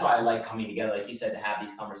that's why I like coming together, like you said, to have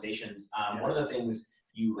these conversations. One of the things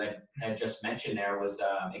you had just mentioned there was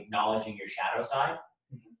acknowledging your shadow side.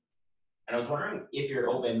 And I was wondering if you're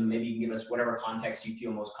open, maybe you can give us whatever context you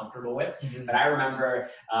feel most comfortable with. But I remember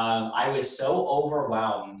I was so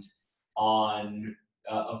overwhelmed on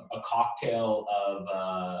a cocktail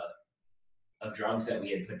of drugs that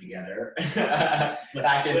we had put together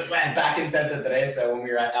back in Santa Teresa when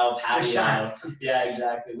we were at El Patio. Yeah,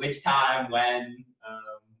 exactly. Which time, when,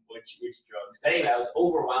 which drugs. But anyway, I was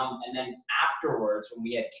overwhelmed. And then afterwards, when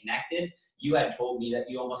we had connected, you had told me that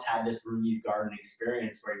you almost had this Rumi's Garden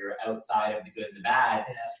experience where you're outside of the good and the bad,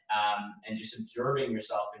 and just observing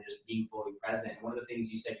yourself and just being fully present. And one of the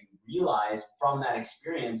things you said you realized from that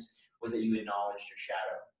experience was that you acknowledged your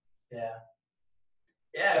shadow.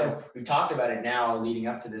 Yeah. So we've talked about it now leading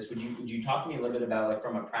up to this. Would you talk to me a little bit about, like,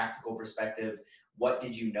 from a practical perspective, what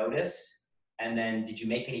did you notice? And then did you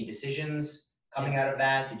make any decisions coming out of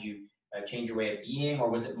that? Did you change your way of being, or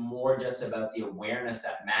was it more just about the awareness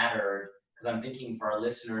that mattered? Because I'm thinking for our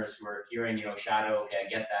listeners who are hearing, shadow, okay, I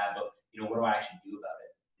get that, but what do I actually do about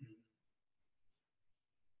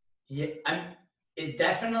it? Yeah, it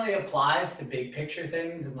definitely applies to big picture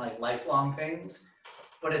things and like lifelong things,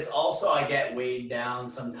 but it's also, I get weighed down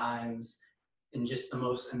sometimes in just the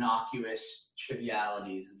most innocuous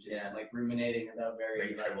trivialities of just like ruminating about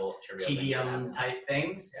very trivial tedium type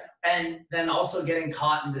things. Yeah. And then also getting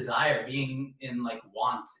caught in desire, being in like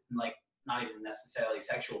want, and like not even necessarily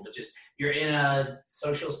sexual, but just you're in a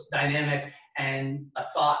social dynamic and a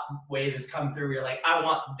thought wave has come through. You're like, I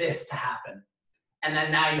want this to happen. And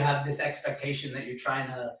then now you have this expectation that you're trying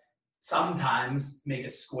to sometimes make a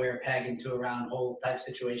square peg into a round hole type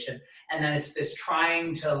situation. And then it's this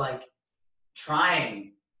trying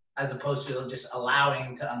as opposed to just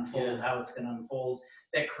allowing to unfold how it's going to unfold,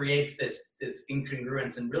 that creates this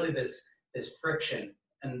incongruence and really this friction.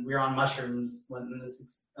 And we were on mushrooms on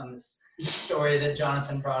this story that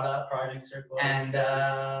Jonathan brought up, Project Circle. And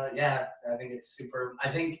I think it's super. I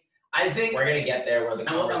think we're gonna get there where the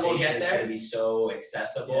conversation is gonna be so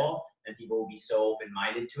accessible and people will be so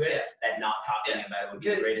open-minded to it that not talking about it would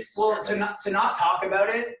be the greatest service. Well, to not talk about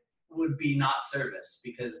it would be not service,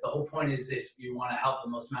 because the whole point is, if you want to help the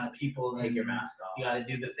most amount of people, take your mask off. You got to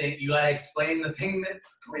do the thing. You got to explain the thing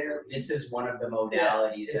that's clear. This is one of the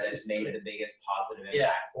modalities that has made the biggest positive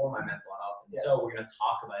impact for my mental health. And so we're going to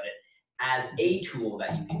talk about it as a tool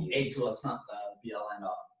that you can use. A tool. It's not the be-all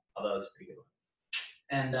end-all. Although it's a pretty good one.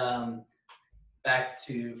 And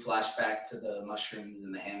flashback to the mushrooms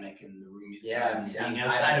and the hammock and the roomies. I'm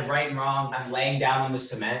outside of right and wrong. I'm laying down on the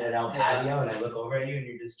cement at El Patio, and I look over at you, and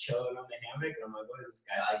you're just chilling on the hammock, and I'm like, what is this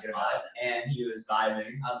guy thinking about? And he was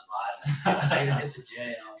vibing. I was vibing. I even hit the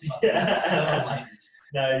J. I was so enlightened.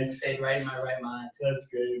 Nice. Stayed right in my right mind. That's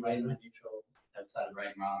great. Right in my neutral, outside of right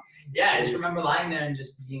and wrong. Yeah, I just remember lying there and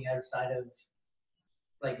just being outside of,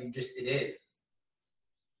 it is.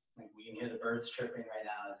 Like, we can hear the birds chirping right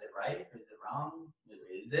now. Is it right or is it wrong?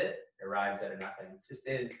 Is it? It arrives out of nothing. It just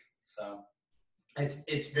is. So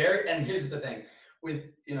it's very, and here's the thing with,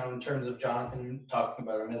 in terms of Jonathan talking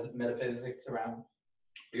about our metaphysics around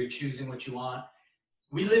you're choosing what you want.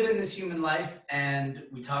 We live in this human life, and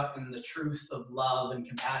we talk, and the truth of love and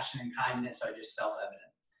compassion and kindness are just self-evident.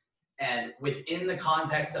 And within the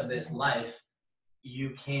context of this life,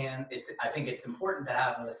 I think it's important to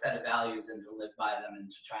have a set of values and to live by them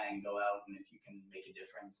and to try and go out, and if you can make a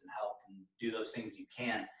difference and help and do those things, you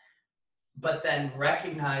can. But then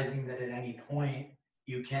recognizing that at any point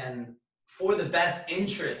you can, for the best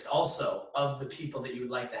interest also of the people that you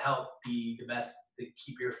would like to help be the best, to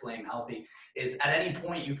keep your flame healthy, is at any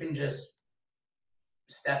point you can just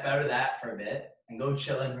step out of that for a bit and go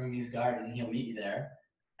chill in Rumi's Garden. He'll meet you there,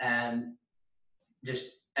 and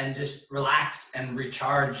and just relax and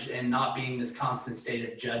recharge and not being this constant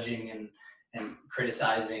state of judging and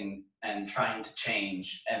criticizing and trying to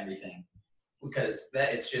change everything, because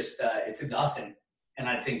that it's just it's exhausting, and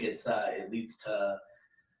I think it leads to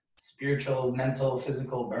spiritual, mental,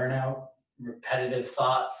 physical burnout, repetitive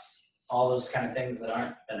thoughts, all those kind of things that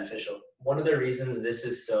aren't beneficial. One of the reasons this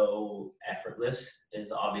is so effortless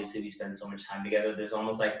is obviously we spend so much time together. There's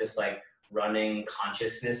almost like this running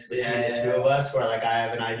consciousness between the two of us, where like I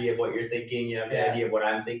have an idea of what you're thinking, you have an idea of what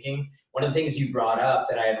I'm thinking. One of the things you brought up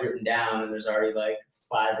that I had written down, and there's already like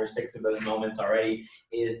 5 or 6 of those moments already,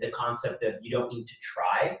 is the concept of you don't need to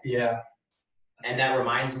try. Yeah. And that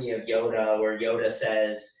reminds me of Yoda, where Yoda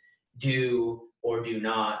says, do or do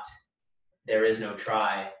not, there is no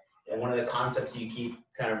try. And one of the concepts you keep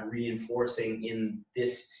kind of reinforcing in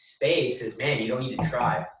this space is, man, you don't need to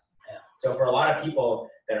try. Yeah. So for a lot of people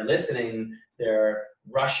that are listening, they're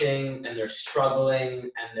rushing and they're struggling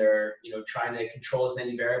and they're, trying to control as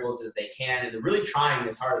many variables as they can, and they're really trying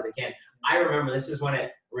as hard as they can. I remember this is when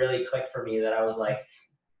it really clicked for me that I was like,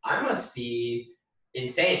 I must be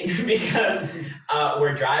insane because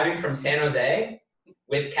we're driving from San Jose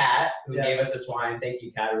with Kat, who gave us this wine. Thank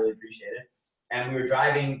you, Kat. I really appreciate it. And we were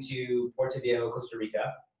driving to Puerto Viejo, Costa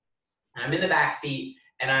Rica. And I'm in the back seat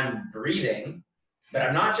and I'm breathing, but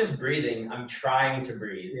I'm not just breathing. I'm trying to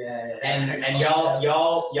breathe. And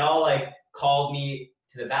y'all like called me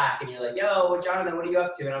to the back and you're like, yo, Jonathan, what are you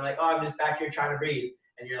up to? And I'm like, oh, I'm just back here trying to breathe.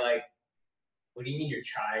 And you're like, what do you mean you're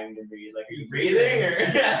trying to breathe? Like, are you breathing or?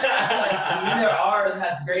 Like, either are,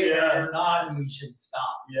 that's great, or not, and we should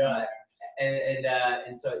stop. Yeah.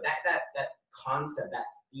 And so that concept, that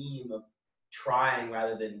theme of trying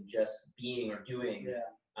rather than just being or doing,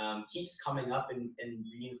 keeps coming up and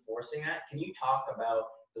reinforcing that. Can you talk about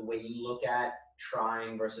the way you look at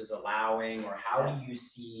trying versus allowing, or how do you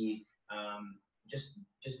see just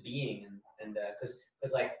being and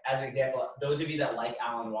because like as an example, those of you that like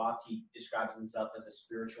Alan Watts, he describes himself as a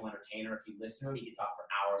spiritual entertainer. If you listen to him, he can talk for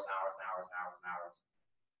hours and hours and hours and hours and hours,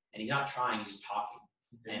 and he's not trying, he's just talking.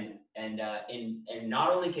 And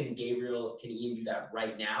not only can Ian do that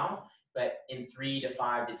right now, but in 3 to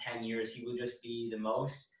 5 to 10 years, he will just be the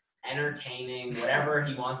most entertaining, whatever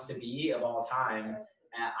he wants to be of all time.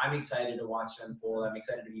 I'm excited to watch it unfold. I'm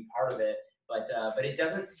excited to be part of it, but it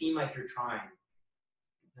doesn't seem like you're trying.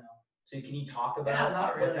 No. So can you talk about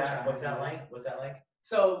not really what's that like? What's that like?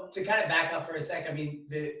 So to kind of back up for a second, I mean,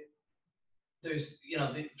 there's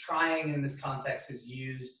the trying in this context is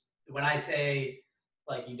used when I say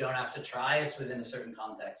like you don't have to try. It's within a certain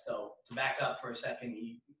context. So to back up for a second,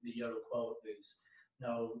 the Yoda quote, there's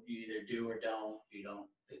no, you either do or don't. You don't.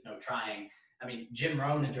 There's no trying. I mean, Jim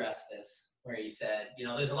Rohn addressed this where he said,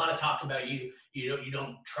 there's a lot of talk about you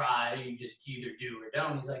don't try, you just either do or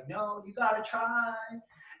don't. He's like, no, you gotta try.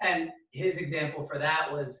 And his example for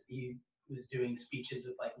that was he was doing speeches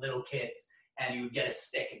with like little kids, and he would get a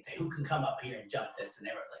stick and say, who can come up here and jump this? And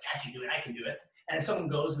everyone's like, I can do it. And if someone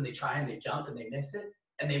goes and they try and they jump and they miss it,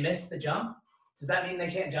 and they miss the jump, does that mean they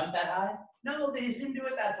can't jump that high? No, they just didn't do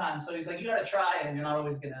it that time. So he's like, you gotta try, and you're not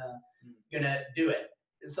always gonna do it.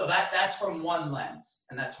 So that's from one lens,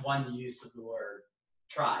 and that's one use of the word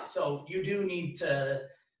try. So you do need to,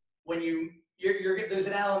 when you're there's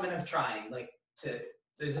an element of trying,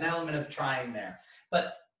 there's an element of trying there.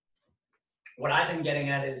 But what I've been getting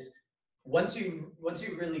at is once you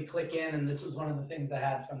really click in, and this was one of the things I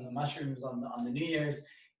had from the mushrooms on the New Year's,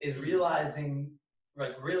 is realizing,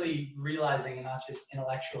 really realizing and not just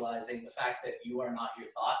intellectualizing the fact that you are not your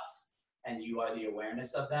thoughts and you are the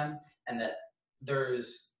awareness of them, and that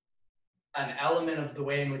there's an element of the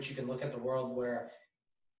way in which you can look at the world where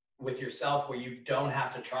with yourself where you don't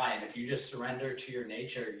have to try, and if you just surrender to your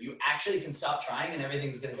nature, you actually can stop trying and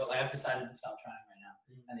everything's gonna go. Like I've decided to stop trying right now,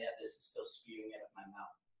 and yet this is still spewing out of my mouth.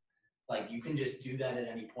 Like you can just do that at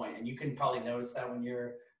any point, and you can probably notice that when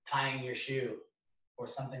you're tying your shoe or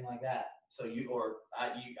something like that. So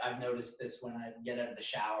I've noticed this when I get out of the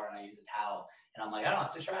shower and I use a towel, and I'm like, I don't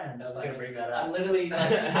have to try. And I'm just gonna bring that up. I'm literally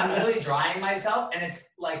drying myself, and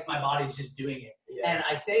it's like my body's just doing it. Yeah. And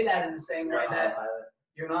I say that in the same way that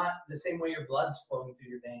you're not the same way your blood's flowing through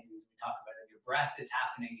your veins. We talk about it. Your breath is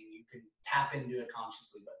happening, and you can tap into it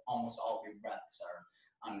consciously, but almost all of your breaths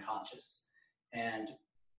are unconscious. And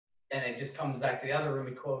it just comes back to the other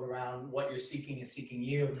Rumi quote around what you're seeking is seeking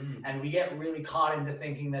you. Mm. And we get really caught into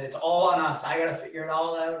thinking that it's all on us. I got to figure it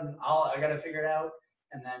all out, and I got to figure it out.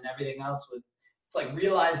 And then everything else it's like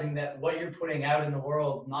realizing that what you're putting out in the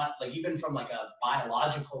world, not like even from like a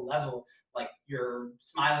biological level, like you're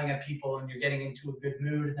smiling at people and you're getting into a good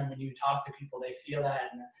mood. And then when you talk to people, they feel that.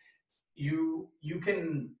 And you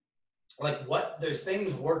can like what there's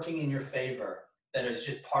things working in your favor that is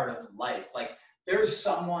just part of life. Like there's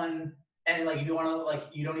someone, and like if you want to, like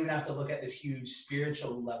you don't even have to look at this huge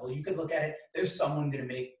spiritual level. You could look at it. There's someone going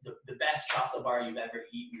to make the best chocolate bar you've ever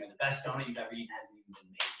eaten, or the best donut you've ever eaten hasn't even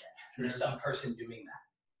been made yet. There's some person doing that,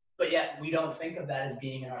 but yet we don't think of that as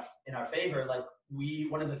being in our favor. Like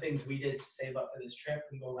one of the things we did to save up for this trip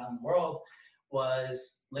and go around the world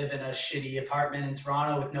was live in a shitty apartment in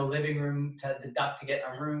Toronto with no living room to deduct to get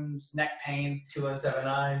our rooms, neck pain.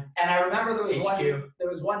 2179. And I remember HQ. there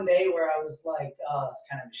was one day where I was like, oh, it's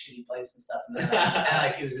kind of a shitty place and stuff. And then and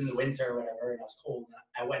like it was in the winter or whatever, and I was cold.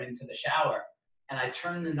 And I went into the shower and I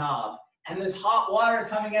turned the knob, and there's hot water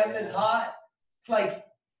coming out that's hot. It's like,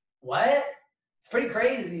 what? It's pretty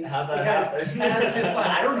crazy. How'd that happen? And it's just like,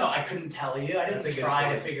 I don't know. I couldn't tell you. I didn't That's a good try to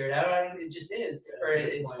point. figure it out. It just is. Yeah, Or that's a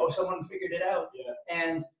good it's, point. someone figured it out. Yeah.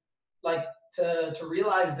 And like to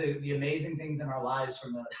realize the amazing things in our lives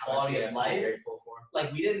from the How much we quality have of to be life. grateful for.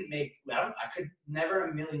 Like we didn't make, I could never in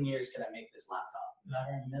a million years could I make this laptop.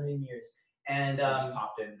 Never in a million years. And It just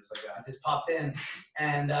popped in just like that. it just popped in.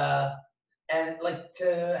 And like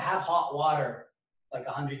to have hot water like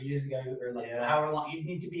 100 years ago, or like however long, you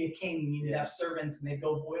need to be a king. You need to have servants, and they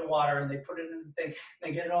go boil water and they put it in the thing, and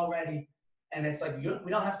they get it all ready. And it's like we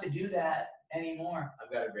don't have to do that anymore. I've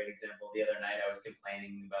got a great example. The other night I was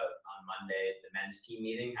complaining about on Monday at the men's team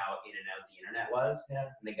meeting how in and out the internet was. Yeah.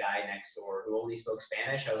 And the guy next door who only spoke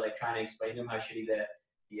Spanish, I was like trying to explain to him how shitty the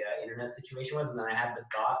internet situation was. And then I had the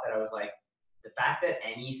thought that I was like, the fact that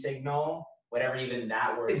any signal, whatever even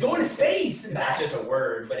that word, It's going to space. that's just a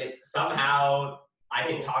word, but it somehow I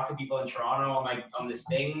can talk to people in Toronto on this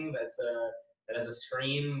thing that has a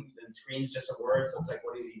screen, and screen's just a word, so it's like,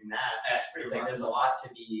 what is even that? It's like there's a lot to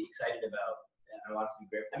be excited about and a lot to be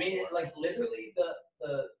grateful I mean, for. like literally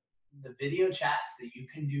the video chats that you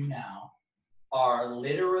can do now are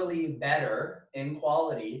literally better in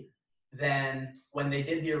quality than when they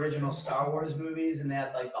did the original Star Wars movies and they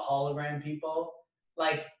had like the hologram people.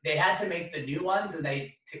 Like they had to make the new ones, and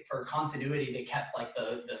for continuity they kept like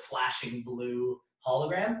the flashing blue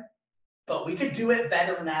hologram. But we could do it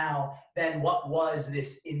better now than what was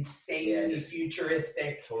this insanely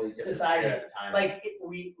futuristic totally society. at the time. Like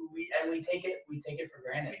we take it for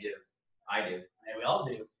granted. We do. I do. And we all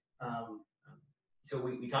do. So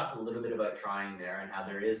we talked a little bit about trying there and how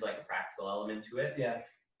there is like a practical element to it. Yeah.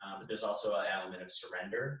 But there's also an element of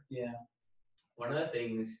surrender. Yeah. One of the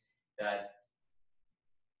things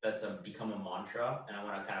that's become a mantra, and I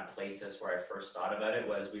want to kind of place this where I first thought about it,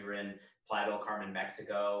 was we were in Playa del Carmen,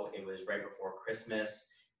 Mexico. It was right before Christmas.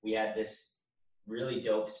 We had this really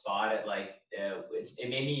dope spot at like, it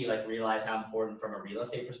made me like realize how important from a real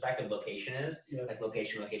estate perspective location is. Yeah. Like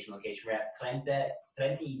location. We're at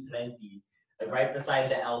Trenti, like right beside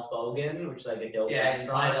the El Fogan, which is like a dope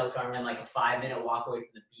restaurant, and like a 5-minute walk away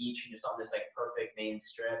from the beach, and just on this like perfect main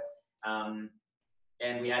strip.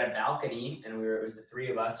 And we had a balcony, and it was the three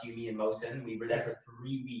of us, you, me, and Mohsen. We were there for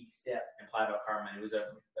 3 weeks in Playa del Carmen. It was an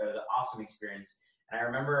awesome experience. And I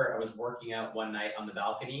remember I was working out one night on the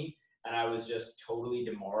balcony, and I was just totally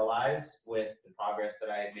demoralized with the progress that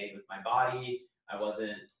I had made with my body. I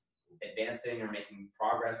wasn't advancing or making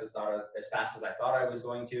progress as fast as I thought I was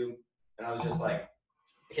going to. And I was just like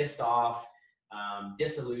pissed off,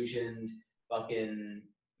 disillusioned, fucking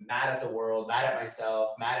mad at the world, mad at myself,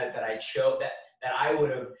 mad at that I chose that I would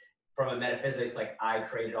have, from a metaphysics, like I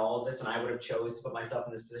created all of this and I would have chose to put myself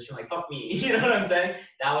in this position, like fuck me, you know what I'm saying?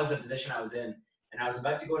 That was the position I was in. And I was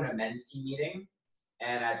about to go into a men's team meeting,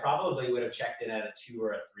 and I probably would have checked in at a 2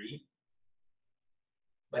 or a 3.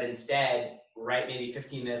 But instead, right maybe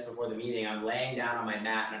 15 minutes before the meeting, I'm laying down on my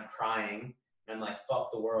mat and I'm crying, and I'm like,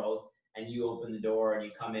 fuck the world. And you open the door and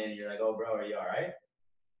you come in and you're like, oh bro, are you all right?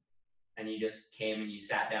 And you just came and you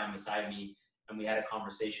sat down beside me and we had a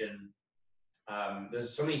conversation.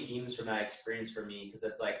 There's so many themes from that experience for me, because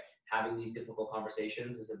it's like having these difficult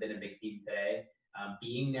conversations has been a big theme today.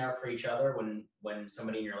 Being there for each other when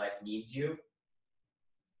somebody in your life needs you,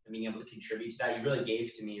 and being able to contribute to that. You really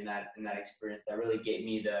gave to me in that experience. That really gave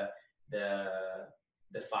me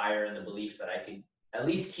the fire and the belief that I could at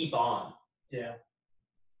least keep on. Yeah.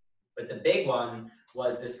 But the big one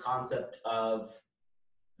was this concept of,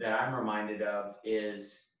 that I'm reminded of,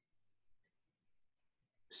 is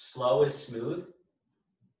slow is smooth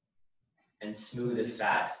and smooth is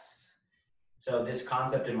fast. So this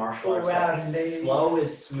concept in martial arts, that slow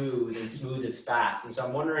is smooth and smooth is fast. And so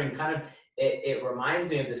I'm wondering, kind of, it reminds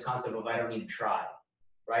me of this concept of I don't need to try,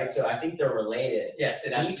 right? So I think they're related. Yes.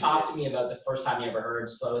 Can you talk to me about the first time you ever heard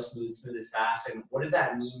slow, smooth is fast, and what does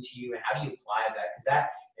that mean to you, and how do you apply that? Because that,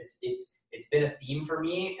 it's been a theme for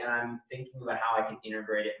me, and I'm thinking about how I can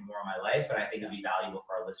integrate it more in my life, and I think it'd be valuable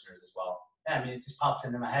for our listeners as well. Yeah, I mean, it just popped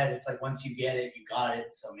into my head. It's like once you get it, you got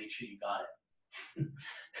it. So make sure you got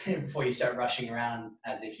it before you start rushing around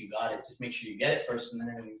as if you got it. Just make sure you get it first, and then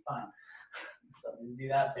everything's fine. So do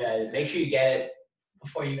that first. Yeah, make sure you get it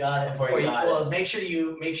Before you got it. Well, make sure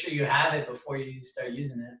you have it before you start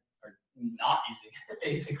using it or not using it,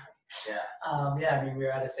 basically. Yeah. Yeah. I mean, we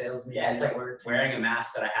were at a sales meeting. Yeah, it's like wearing a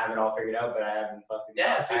mask that I have it all figured out, but I haven't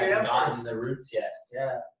gotten the roots yet.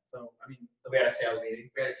 Yeah. So I mean, We had a sales meeting.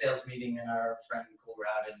 we had a sales meeting, and our friend Cole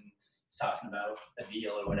Rowden was talking about a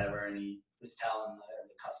deal or whatever, and he was telling the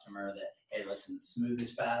customer that, hey, listen, slow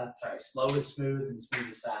is smooth and smooth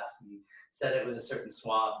is fast, and he said it with a certain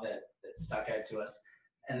suave that stuck out to us.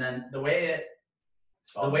 And then the way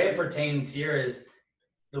it pertains here is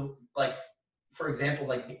for example,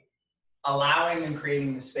 like allowing and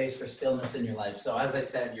creating the space for stillness in your life. So as I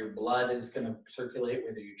said, your blood is going to circulate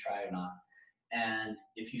whether you try or not. And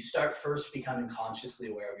if you start first becoming consciously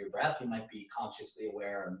aware of your breath, you might be consciously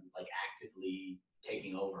aware and like actively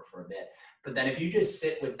taking over for a bit. But then if you just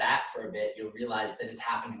sit with that for a bit, you'll realize that it's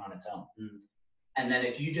happening on its own. And then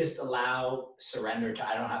if you just allow surrender to,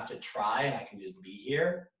 I don't have to try and I can just be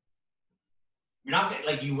here, you're not gonna,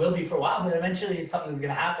 like, you will be for a while, but eventually something's going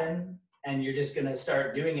to happen and you're just going to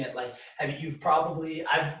start doing it. Like, I don't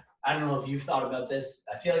know if you've thought about this.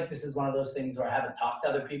 I feel like this is one of those things where I haven't talked to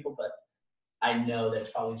other people, but I know that it's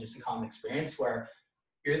probably just a common experience where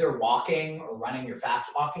you're either walking or running, you're fast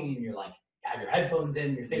walking and you're like, you have your headphones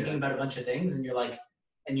in, you're thinking about a bunch of things and you're like,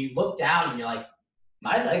 and you look down and you're like,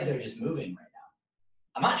 my legs are just moving right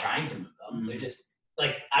now. I'm not trying to move them. They're just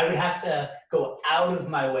like, I would have to go out of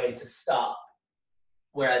my way to stop.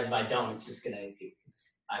 Whereas if I don't, it's just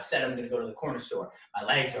I've said I'm going to go to the corner store. My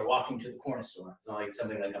legs are walking to the corner store. It's not like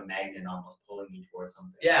something like a magnet almost pulling me towards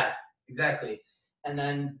something. Yeah, exactly. And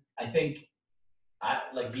then I think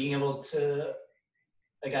like being able to,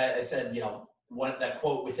 like I said, that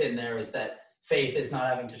quote within there is that faith is not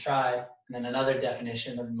having to try. And then another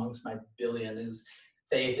definition amongst my billion is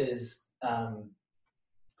faith is not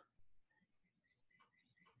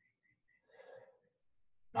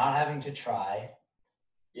having to try.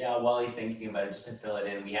 Yeah, while he's thinking about it, just to fill it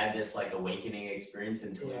in, we had this like awakening experience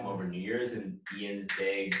in Tulum over New Year's, and Ian's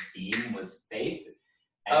big theme was faith.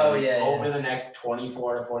 And over the next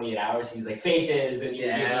 24 to 48 hours, he was like, faith is, and he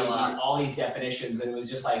gave me all these definitions, and it was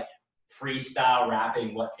just like freestyle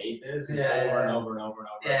rapping what faith is, just over and over and over and over.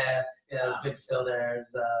 Yeah, there's a good fill there.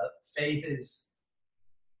 Faith is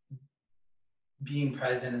being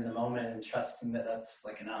present in the moment and trusting that that's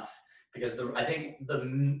like enough. Because I think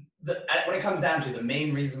when it comes down to the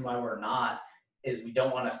main reason why we're not is we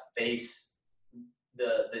don't want to face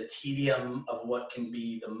the tedium of what can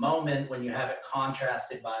be the moment when you have it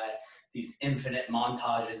contrasted by these infinite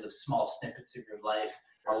montages of small snippets of your life,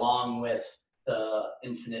 along with the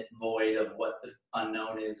infinite void of what the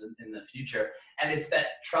unknown is in the future. And it's that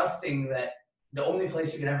trusting that the only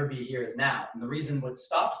place you can ever be here is now. And the reason what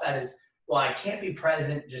stops that is, well, I can't be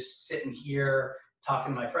present just sitting here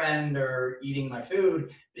talking to my friend or eating my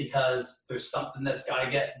food because there's something that's got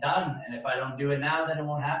to get done. And if I don't do it now, then it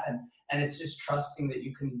won't happen. And it's just trusting that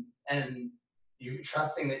you can,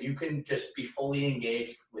 trusting that you can just be fully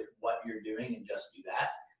engaged with what you're doing and just do that.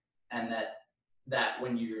 And that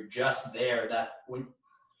when you're just there, that's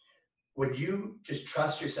when you just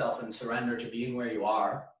trust yourself and surrender to being where you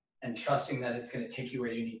are and trusting that it's going to take you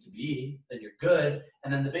where you need to be, then you're good.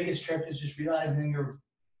 And then the biggest trip is just realizing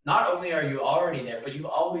not only are you already there, but you've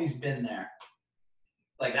always been there.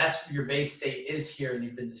 Like that's your base state is here and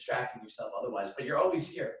you've been distracting yourself otherwise, but you're always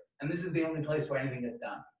here. And this is the only place where anything gets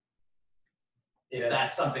done. If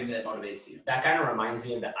that's something that motivates you. That kind of reminds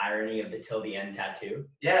me of the irony of the till the end tattoo.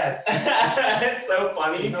 Yeah, it's so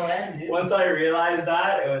funny. No end, dude. Once I realized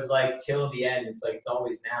that, it was like till the end. It's like it's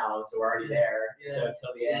always now, so we're already there. Yeah. So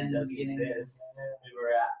till the end doesn't exist. And we're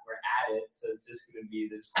at it, so it's just gonna be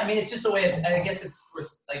this. I mean, it's just a way of. I guess it's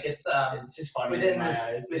just funny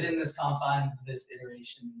within this confines of this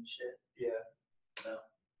iteration and shit. Yeah. So.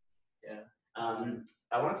 Yeah.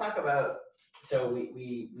 I want to talk about. So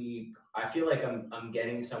we I feel like I'm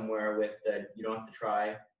getting somewhere with the you don't have to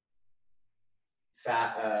try.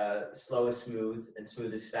 Slow is smooth and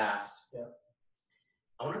smooth is fast. Yeah.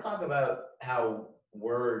 I want to talk about how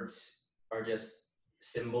words are just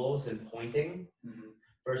symbols and pointing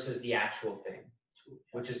versus the actual thing,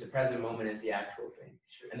 which is the present moment is the actual thing.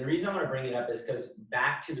 Sure. And the reason I want to bring it up is because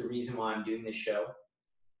back to the reason why I'm doing this show,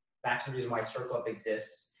 back to the reason why Circle Up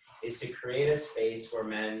exists, is to create a space where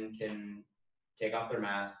men can take off their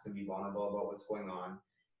masks and be vulnerable about what's going on,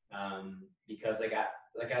 Because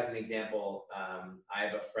like as an example, I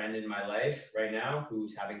have a friend in my life right now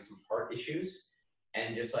who's having some heart issues,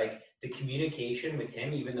 and just like the communication with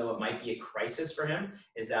him, even though it might be a crisis for him,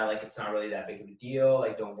 is that like it's not really that big of a deal.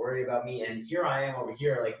 Like, don't worry about me. And here I am over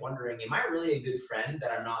here, like wondering, am I really a good friend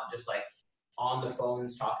that I'm not just like on the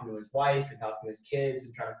phones talking to his wife and talking to his kids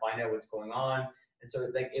and trying to find out what's going on? And so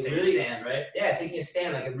like it really stand, right? Yeah, taking a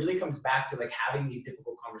stand. Like it really comes back to like having these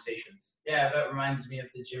difficult conversations. Yeah, that reminds me of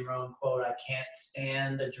the Jim Rohn quote, "I can't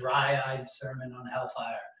stand a dry-eyed sermon on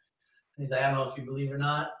hellfire." And he's like, I don't know if you believe or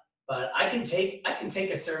not, but I can take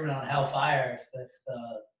a sermon on hellfire if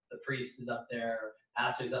the priest is up there, or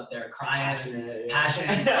pastor's up there crying,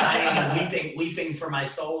 passionate, crying, and weeping for my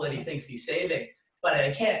soul that he thinks he's saving. But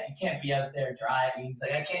you can't be out there dry. He's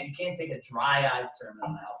like, you can't take a dry-eyed sermon on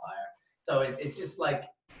hellfire. So it's just like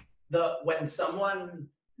when someone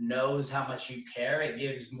knows how much you care, it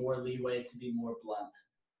gives more leeway to be more blunt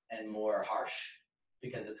and more harsh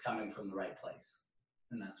because it's coming from the right place,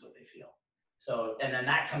 and that's what they feel. So, and then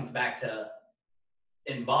that comes back to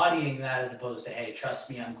embodying that as opposed to, hey, trust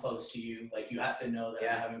me, I'm close to you. Like, you have to know that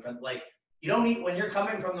I'm coming from, like, you don't need, when you're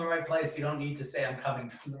coming from the right place, you don't need to say I'm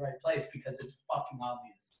coming from the right place because it's fucking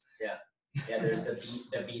obvious. Yeah. Yeah, there's the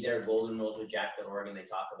Be There Golden Rules with Jack.org, and they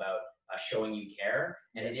talk about showing you care,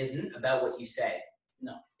 and it isn't about what you say.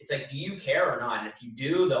 No. It's like, do you care or not? And if you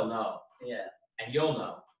do, they'll know. Yeah. And you'll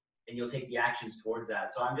know, and you'll take the actions towards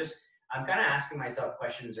that. So I'm kind of asking myself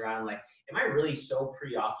questions around, like, am I really so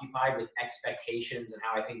preoccupied with expectations and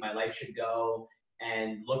how I think my life should go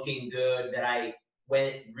and looking good that when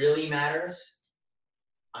it really matters,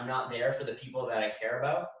 I'm not there for the people that I care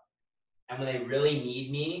about? And when they really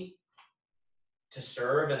need me to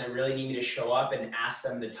serve, and they really need me to show up and ask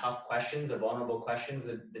them the tough questions, the vulnerable questions,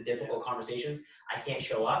 the difficult conversations, I can't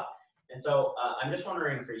show up. And so I'm just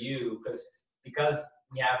wondering for you, because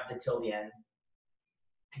we have the Till the End,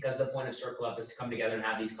 because the point of Circle Up is to come together and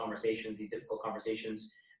have these conversations, these difficult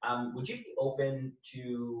conversations, would you be open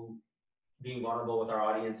to being vulnerable with our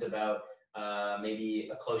audience about maybe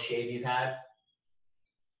a close shave you've had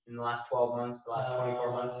in the last 12 months, the last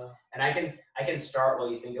 24 months? And I can start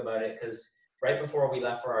while you think about it, because right before we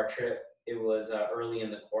left for our trip, it was early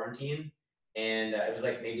in the quarantine, and it was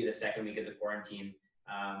like maybe the second week of the quarantine.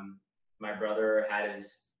 My brother had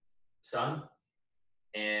his son,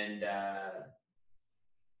 and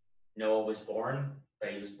Noah was born,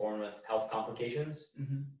 but he was born with health complications.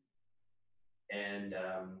 Mm-hmm. And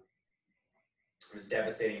it was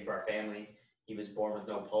devastating for our family. He was born with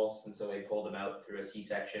no pulse, and so they pulled him out through a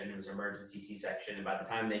C-section. It was an emergency C-section, and by the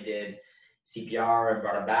time they did CPR and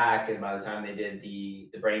brought him back, and by the time they did the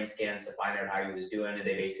brain scans to find out how he was doing,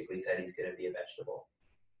 they basically said he's going to be a vegetable.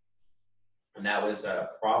 And that was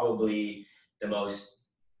probably the most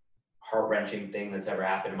heart-wrenching thing that's ever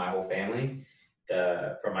happened to my whole family.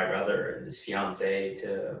 From my brother and his fiance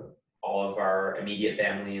to all of our immediate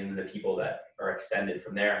family and the people that are extended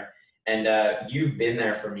from there. And you've been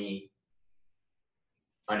there for me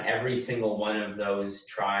on every single one of those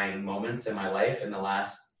trying moments in my life in the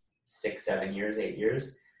last 6, 7 years, 8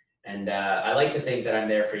 years. And I like to think that I'm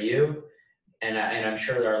there for you. And I'm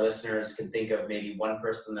sure that our listeners can think of maybe one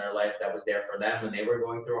person in their life that was there for them when they were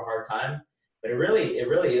going through a hard time. But it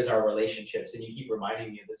really is our relationships, and you keep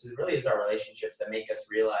reminding me of this. It really is our relationships that make us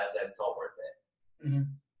realize that it's all worth it. Mm-hmm.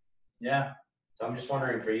 Yeah. So I'm just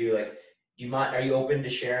wondering for you, like, are you open to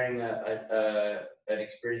sharing an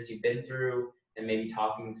experience you've been through, and maybe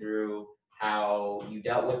talking through how you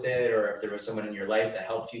dealt with it, or if there was someone in your life that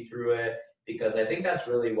helped you through it? Because I think that's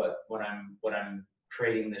really what I'm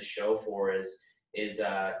creating this show for is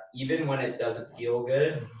even when it doesn't feel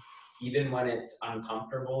good, even when it's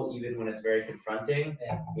uncomfortable, even when it's very confronting,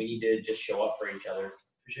 we need to just show up for each other.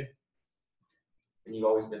 For sure. And you've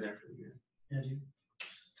always been there for me. Yeah, dude.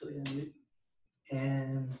 Till the end, dude.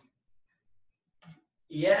 And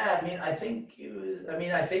yeah, I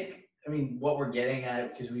mean, what we're getting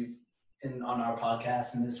at, because on our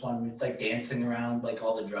podcast and this one, it's like dancing around like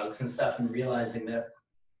all the drugs and stuff and realizing that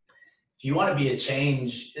if you want to be a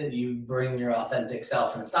change, you bring your authentic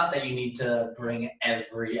self. And it's not that you need to bring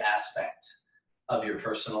every aspect of your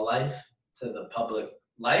personal life to the public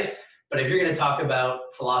life. But if you're going to talk about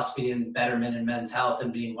philosophy and betterment and men's health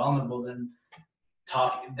and being vulnerable, then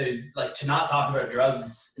to not talk about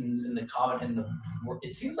drugs in the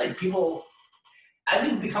it seems like people, as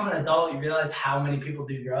you become an adult, you realize how many people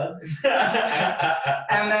do drugs.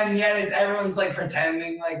 And then everyone's like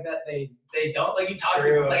pretending like that they don't. Like you talk to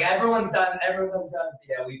people, it's like everyone's drugs.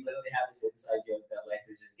 Yeah, we literally have this inside joke that life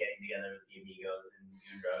is just getting together with the amigos and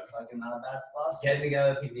doing drugs. Fucking not a bad philosophy. Getting together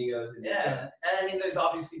with the amigos and doing Yeah, drugs. and I mean, there's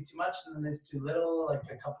obviously too much, and then there's too little. Like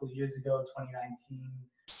a couple of years ago, 2019,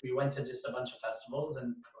 we went to just a bunch of festivals,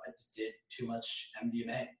 and I just did too much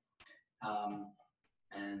MDMA.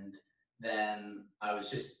 And then I was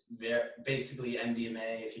just basically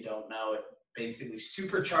MDMA, if you don't know, it basically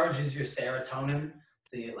supercharges your serotonin.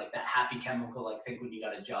 So you like that happy chemical, like think when you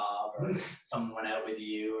got a job or someone went out with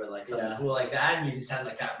you or like something cool like that, and you just had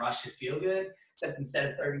like that rush to feel good. Except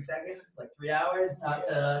instead of 30 seconds, it's like 3 hours. Not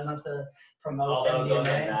to promote Although it goes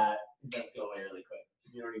like MDMA. that, It does go away really quick.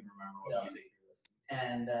 you don't even remember what music you listened to.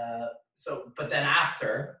 And but then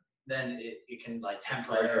after, then it can like Pleasure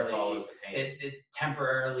temporarily, follows the pain. it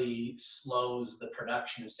temporarily slows the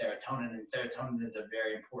production of serotonin, and serotonin is a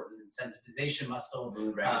very important incentivization muscle.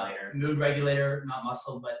 Mood regulator. Not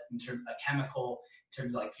muscle, but in terms a chemical, in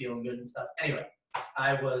terms of like feeling good and stuff. Anyway,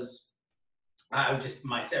 my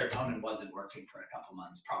serotonin wasn't working for a couple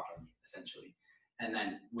months properly, essentially. And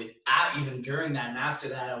then even during that and after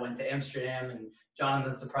that, I went to Amsterdam, and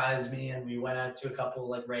Jonathan surprised me, and we went out to a couple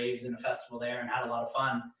like raves and a festival there and had a lot of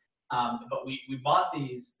fun. But we bought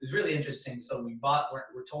these. It was really interesting. So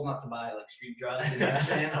we're told not to buy like street drugs in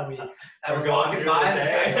Amsterdam. We're walking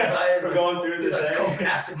by. We're going through There's this. a coke and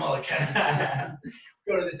acid molecule.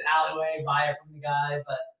 Go to this alleyway, buy it from the guy,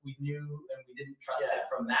 but we knew and we didn't trust it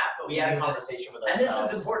from that. But We had a knew that- conversation with and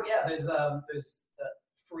ourselves. this is important. Yeah, there's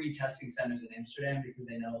free testing centers in Amsterdam because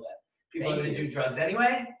they know that people are going to do drugs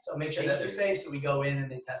anyway. So make sure that they're safe. So we go in and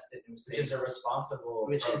they test it, and it was safe. Which is a responsible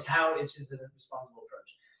Which is a responsible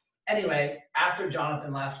approach. Anyway, after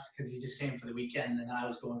Jonathan left, because he just came for the weekend, and then I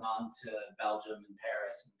was going on to Belgium and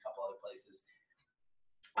Paris and a couple other places.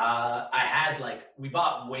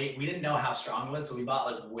 We didn't know how strong it was, so we bought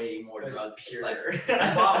like way more drugs. Like, we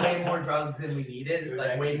bought way more drugs than we needed,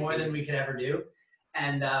 like way more than we could ever do.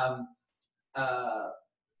 And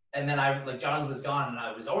then Jonathan was gone, and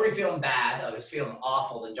I was already feeling bad. I was feeling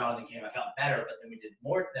awful. Then Jonathan came. I felt better, but then I did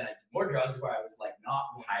more drugs where I was like not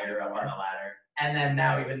higher up on the ladder. And then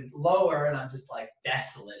now even lower, and I'm just like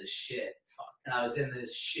desolate as shit. Fuck. And I was in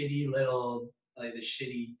this shitty little, like the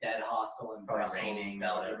shitty dead hostel in Probably Brussels, raining,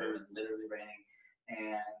 Belgium. whatever. It was literally raining,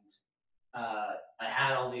 and I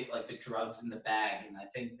had all the drugs in the bag, and I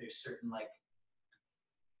think there's certain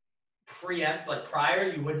prior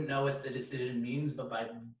you wouldn't know what the decision means, but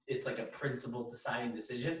it's like a principle deciding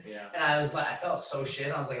decision. Yeah. And I felt so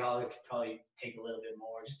shit. I was like, oh, I could probably take a little bit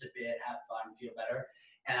more, just a bit, have fun, feel better.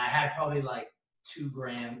 And I had probably like 2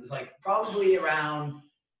 grams, like probably around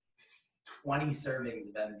 20 servings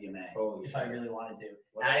of MDMA, if I really wanted to.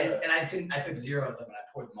 And I took 0 of them, and I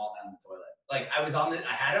poured them all down the toilet. Like I was I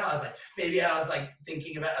had it. I was like, maybe I was like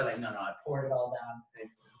thinking about it. I was like, no, I poured it all down.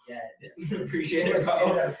 Thanks. Yeah, Appreciate it,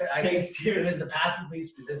 bro. Thanks, dude. It was the path of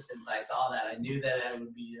least resistance. I saw that. I knew that I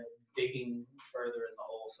would be digging further in the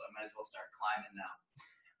hole, so I might as well start climbing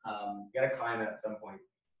now. You gotta climb it at some point.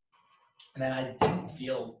 And then I didn't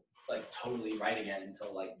feel like totally right again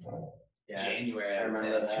until like January. I would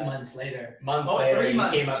say, like 2 months later. Later, 3 you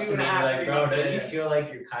months, came up to me 2.5, and like, 3 bro, months don't you later. feel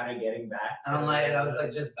like you're kind of getting back? And I'm like, I was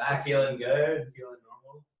like just to back. feeling good, feeling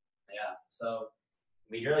normal. Yeah. So.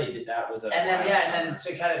 We really did. That was a. And then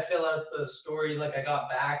to kind of fill out the story, like I got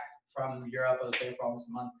back from Europe. I was there for almost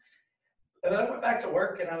a month. And then I went back to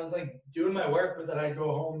work, and I was like doing my work, but then I'd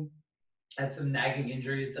go home. I had some nagging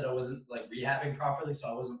injuries that I wasn't like rehabbing properly, so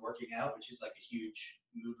I wasn't working out, which is like a huge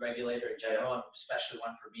mood regulator in general, and especially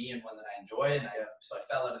one for me and one that I enjoy. And so I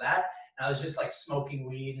fell out of that. And I was just like smoking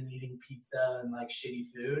weed and eating pizza and like shitty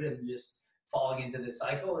food and just falling into this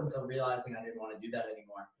cycle until realizing I didn't want to do that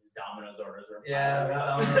anymore. Domino's orders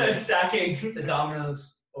were stacking. The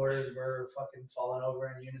Domino's orders were fucking falling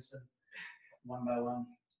over in unison, one by one.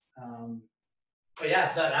 But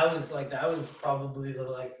yeah, that was probably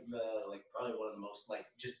probably one of the most like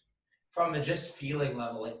just from a just feeling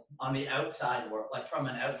level, like on the outside work, like from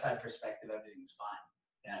an outside perspective, everything's fine.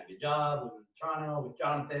 I had a good job, living in Toronto with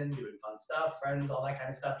Jonathan, doing fun stuff, friends, all that kind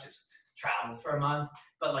of stuff. Just traveled for a month,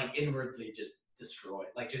 but like inwardly just destroyed,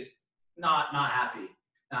 like just not happy.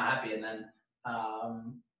 And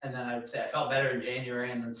then I would say I felt better in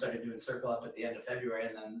January, and then started doing Circle Up at the end of February,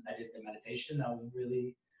 and then I did the meditation. That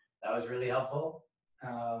was really helpful.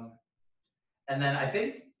 And then I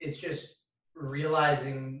think it's just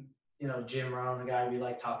realizing, Jim Rohn, the guy we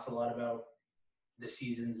like, talks a lot about the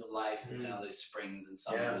seasons of life, you know, there's springs and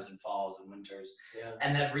summers and falls and winters,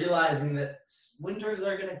 and that realizing that winters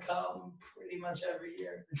are gonna come pretty much every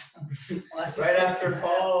year, right after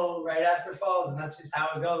fall, and that's just how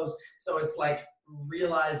it goes. So it's like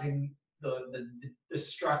realizing the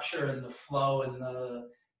structure and the flow and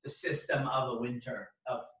the system of a winter,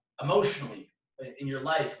 of emotionally in your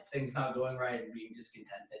life, of things not going right and being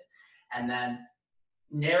discontented, and then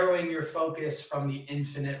narrowing your focus from the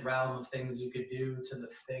infinite realm of things you could do to the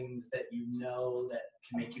things that you know that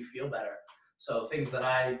can make you feel better. So things that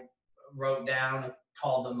I wrote down, I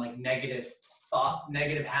called them like negative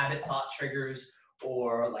habit thought triggers,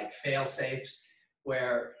 or like fail safes,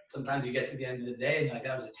 where sometimes you get to the end of the day and you're like,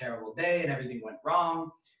 that was a terrible day and everything went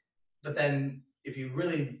wrong. But then if you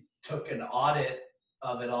really took an audit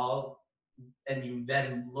of it all, and you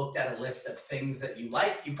then looked at a list of things that you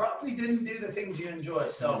like, you probably didn't do the things you enjoy.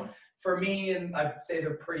 So for me, and I'd say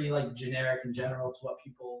they're pretty like generic and general to what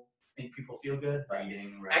make people feel good.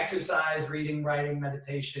 Writing, exercise, reading, writing,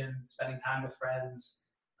 meditation, spending time with friends,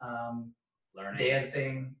 learning,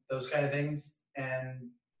 dancing, those kind of things, and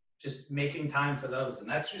just making time for those. And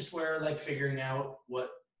that's just where like figuring out what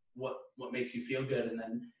makes you feel good, and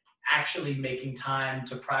then actually making time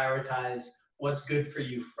to prioritize what's good for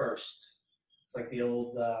you first. It's like the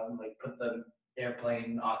old, like put the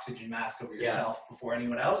airplane oxygen mask over yourself before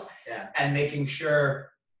anyone else. And making sure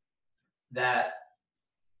that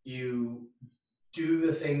you do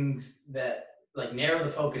the things that like narrow the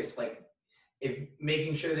focus, like if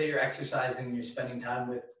making sure that you're exercising, you're spending time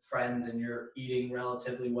with friends, and you're eating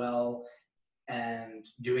relatively well and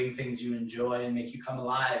doing things you enjoy and make you come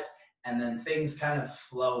alive. And then things kind of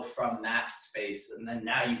flow from that space, and then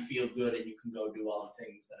now you feel good and you can go do all the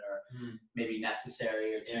things that are maybe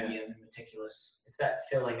necessary or tedious and meticulous. It's that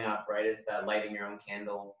filling up, right? It's that lighting your own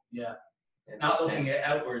candle. Not looking at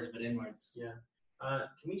outwards, but inwards. Can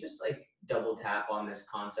we just like double tap on this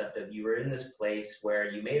concept of you were in this place where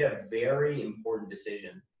you made a very important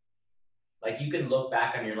decision? Like you can look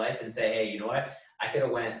back on your life and say, hey, you know what? I could have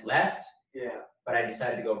went left. But I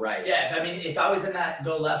decided to go right. If I was in that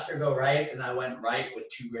go left or go right, and I went right with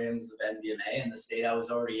 2 grams of MDMA in the state I was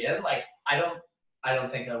already in, like I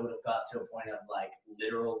don't think I would have got to a point of like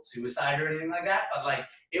literal suicide or anything like that. But like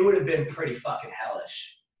it would have been pretty fucking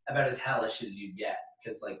hellish, about as hellish as you'd get,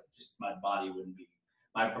 because like just my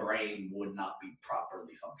brain would not be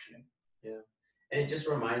properly functioning. And it just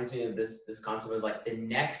reminds me of this concept of like the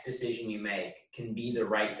next decision you make can be the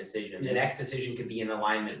right decision. The next decision could be in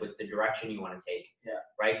alignment with the direction you want to take.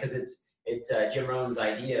 Right? Because it's Jim Rohn's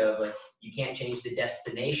idea of like you can't change the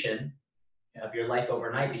destination of your life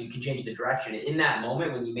overnight, but you can change the direction. In that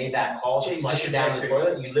moment when you made that call to flush it down the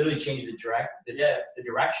toilet, you literally changed the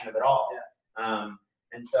direction of it all.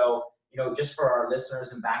 And so, you know, just for our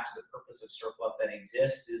listeners and back to the purpose of Circle Up that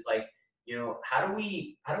exists is like, you know, how do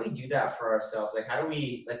we do that for ourselves? Like, how do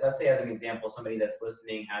we, like, let's say as an example, somebody that's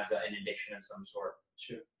listening has an addiction of some sort.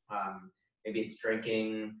 Maybe it's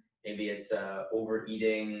drinking, maybe it's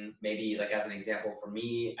overeating. Maybe like as an example for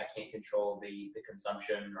me, I can't control the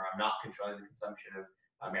consumption, or I'm not controlling the consumption of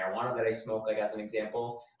marijuana that I smoke, like as an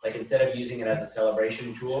example. Like instead of using it as a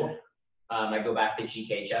celebration tool, I go back to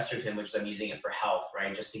G.K. Chesterton, which I'm using it for health,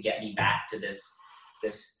 right? Just to get me back to this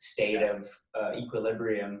state of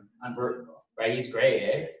equilibrium. Right? He's great,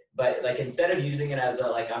 eh? But like instead of using it as a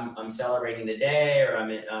like I'm celebrating the day, or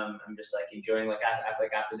I'm just like enjoying like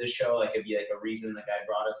after this show, like it'd be like a reason like I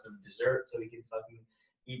brought us some dessert so we can fucking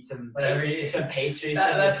eat some pastries.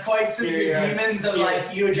 That's quite some demons of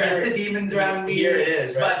like you address the demons around me. Here it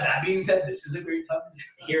is, right? But that being said, this is a great time.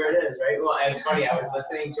 Here it is, right? Well, it's funny. I was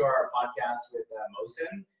listening to our podcast with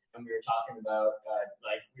Mosin, and we were talking about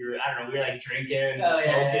we were like drinking and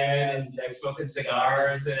smoking and like smoking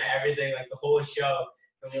cigars and everything, like the whole show.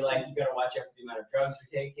 And we're like, you gotta watch out for the amount of drugs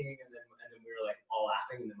you're taking, and then we were like all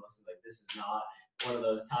laughing, and then Mosin was like, this is not one of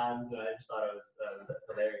those times, and I just thought it was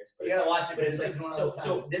hilarious. But you gotta watch it, but it's like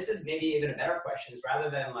so this is maybe even a better question, is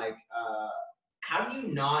rather than like how do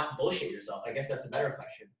you not bullshit yourself? I guess that's a better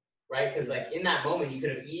question, right? Because like in that moment you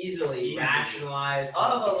could have easily rationalized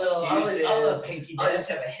all those pinky I'll dips.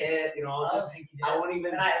 just have a hit, you know, I won't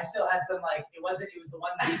even. And I still had some like it was the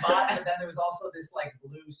one that we bought, but then there was also this like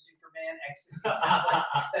blue Superman ecstasy tablet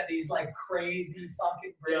that these like crazy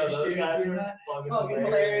fucking British those guys dudes, are fucking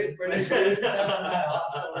hilarious British dudes that were my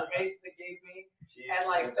hostel roommates that gave me. And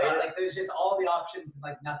like so like there's just all the options and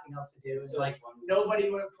like nothing else to do. And so like nobody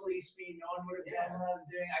would have policed me, no one would have done what I was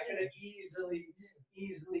doing. I could have easily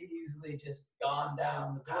just gone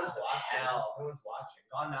down the path of hell. No one's watching.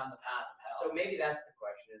 Gone down the path of hell. So maybe that's the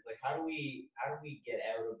question. is like, how do we get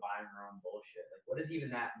out of buying our own bullshit? Like, what does even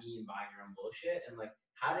that mean, buying your own bullshit? And like,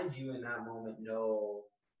 how did you in that moment know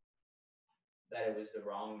that it was the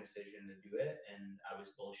wrong decision to do it, and I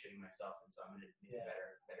was bullshitting myself, and so I'm gonna make a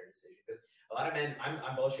better decision? Because a lot of men,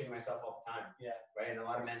 I'm bullshitting myself all the time. Yeah. Right. And a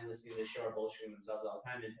lot of men listening to this show are bullshitting themselves all the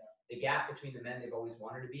time. And the gap between the men they've always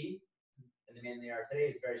wanted to be and the men they are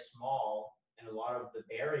today is very small. And a lot of the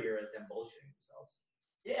barrier is them bullshitting themselves.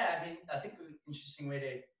 Yeah, I mean, I think an interesting way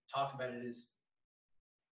to talk about it is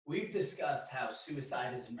we've discussed how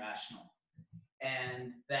suicide is irrational,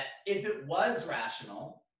 and that if it was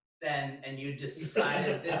rational, then, and you just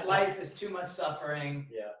decided this life is too much suffering.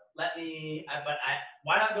 Yeah.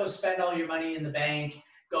 Why not go spend all your money in the bank?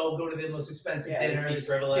 Go to the most expensive dinners.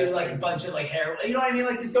 Do like a bunch of like hair. You know what I mean?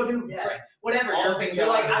 Like just go do whatever. You're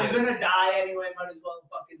like, I'm gonna die anyway. Might as well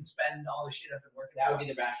fucking spend all the shit I've been working. That would be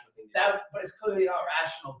the rational thing. But it's clearly not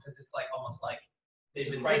rational, because it's like almost like they've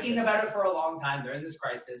been thinking about it for a long time. They're in this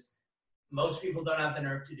crisis. Most people don't have the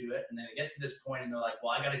nerve to do it, and then they get to this point and they're like,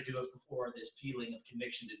 well, I got to do it before this feeling of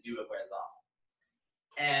conviction to do it wears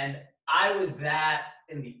off. And I was that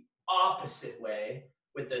in the opposite way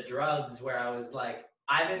with the drugs, where I was like,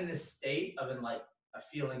 I'm in this state of like a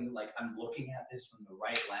feeling like I'm looking at this from the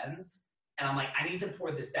right lens, and I'm like, I need to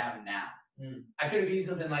pour this down now. I could have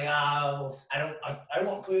easily been like, well, I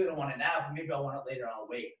clearly don't want it now, but maybe I'll want it later. I'll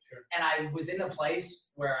wait. Sure. And I was in a place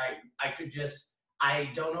where I could just, I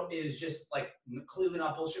don't know, it was just like clearly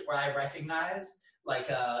not bullshit, where I recognize, like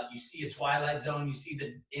you see a Twilight Zone, you see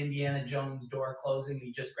the Indiana Jones door closing, and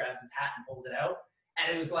he just grabs his hat and pulls it out.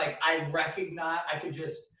 And it was like, I recognize,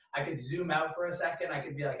 I could zoom out for a second. I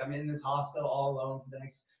could be like, I'm in this hospital all alone for the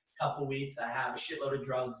next couple weeks. I have a shitload of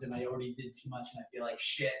drugs and I already did too much and I feel like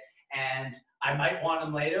shit. And I might want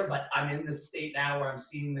them later, but I'm in this state now where I'm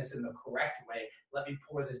seeing this in the correct way. Let me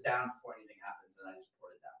pour this down before anything happens. And I just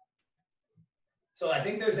pour it down. So I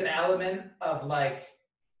think there's an element of like,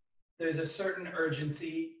 there's a certain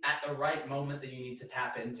urgency at the right moment that you need to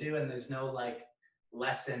tap into. And there's no like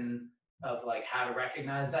lesson of like how to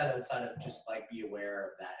recognize that outside of just like be aware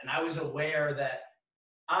of that. And I was aware that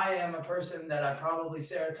I am a person that I'm probably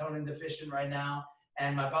serotonin deficient right now,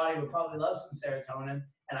 and my body would probably love some serotonin,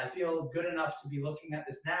 and I feel good enough to be looking at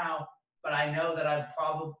this now, but I know that I'm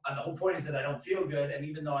probably, the whole point is that I don't feel good, and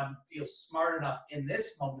even though I feel smart enough in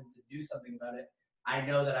this moment to do something about it, I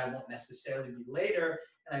know that I won't necessarily be later,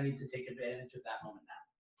 and I need to take advantage of that moment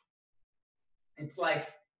now. It's like,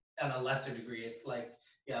 on a lesser degree, it's like,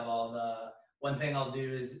 you have all the, one thing I'll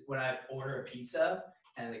do is when I order a pizza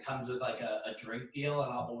and it comes with like a drink deal,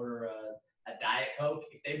 and I'll order a Diet Coke.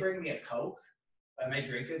 If they bring me a Coke, I may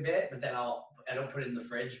drink a bit, but then I don't put it in the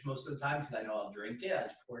fridge most of the time because I know I'll drink it. I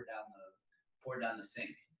just pour it down the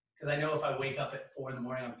sink. Because I know if I wake up at 4 a.m,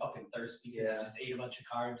 I'm fucking thirsty because I just ate a bunch of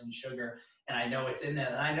carbs and sugar, and I know it's in there,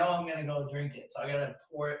 and I know I'm gonna go drink it. So I gotta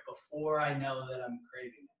pour it before I know that I'm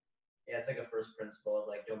craving it. Yeah, it's like a first principle of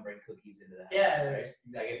like, don't bring cookies into the house. Yeah, right?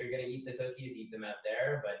 Exactly. Like if you're gonna eat the cookies, eat them out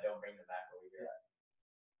there, but don't bring them back over here.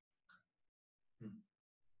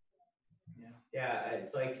 Yeah,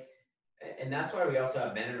 it's like, and that's why we also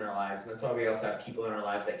have men in our lives, and that's why we also have people in our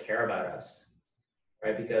lives that care about us,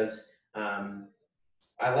 right? Because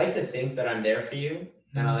I like to think that I'm there for you,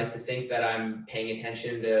 and I like to think that I'm paying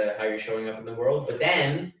attention to how you're showing up in the world, but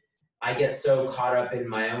then I get so caught up in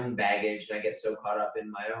my own baggage, and I get so caught up in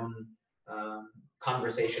my own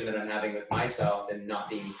conversation that I'm having with myself and not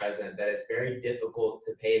being present, that it's very difficult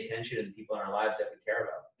to pay attention to the people in our lives that we care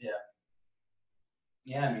about. Yeah.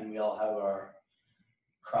 Yeah, I mean, we all have our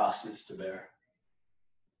crosses to bear,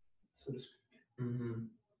 so to speak. Mm-hmm.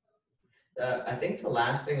 I think the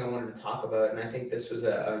last thing I wanted to talk about, and I think this was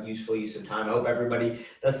a useful use of time. I hope everybody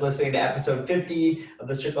that's listening to episode 50 of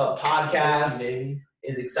the Circle Up podcast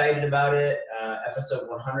is excited about it. Episode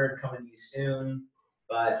 100 coming to you soon.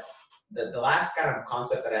 But the last kind of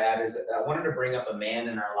concept that I had is I wanted to bring up a man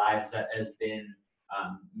in our lives that has been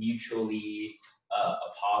mutually a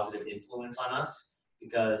positive influence on us,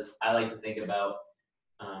 because I like to think about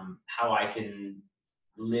how I can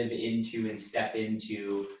live into and step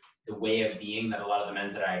into the way of being that a lot of the men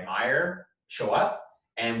that I admire show up.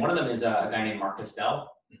 And one of them is a guy named Mark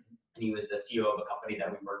Castell. And he was the CEO of a company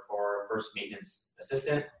that we worked for, first maintenance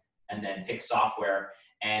assistant, and then fixed software.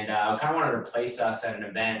 And I kind of wanted to place us at an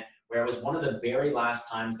event where it was one of the very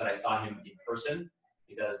last times that I saw him in person,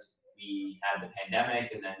 because we had the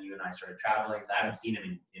pandemic and then you and I started traveling. So I haven't seen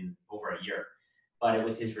him in over a year, but it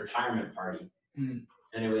was his retirement party.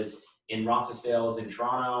 And it was in Roncesvalles in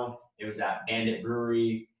Toronto. It was at Bandit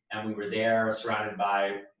Brewery. And we were there surrounded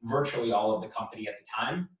by virtually all of the company at the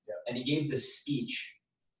time. Yep. And he gave this speech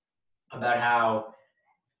about how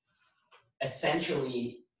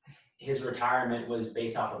essentially his retirement was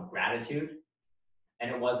based off of gratitude. And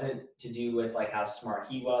it wasn't to do with like how smart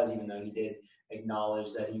he was, even though he did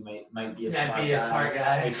acknowledge that he might be a smart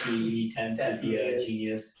guy. Which he tends to be a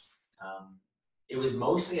genius. It was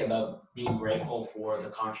mostly about being grateful for the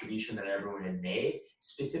contribution that everyone had made,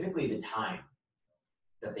 specifically the time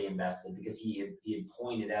that they invested, because he had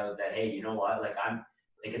pointed out that, hey, you know what, like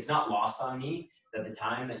it's not lost on me that the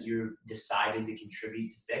time that you've decided to contribute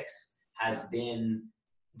to Fix has been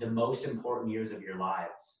the most important years of your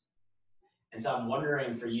lives. And so I'm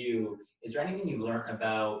wondering for you, is there anything you've learned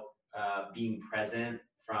about being present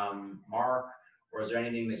from Mark, or is there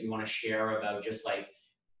anything that you want to share about just like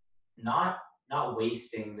not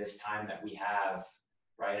wasting this time that we have,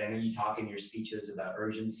 right? I know you talk in your speeches about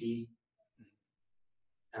urgency,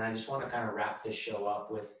 and I just want to kind of wrap this show up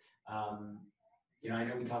with, you know, I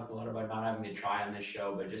know we talked a lot about not having to try on this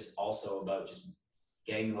show, but just also about just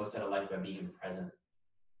getting the most out of life by being present.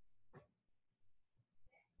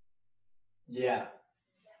 Yeah.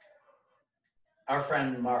 Our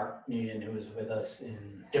friend Mark Nguyen, who was with us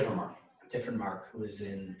in Different Mark, who was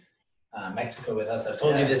in Mexico with us. I've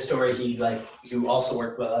told you this story. He also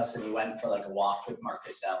worked with us, and he went for like a walk with Mark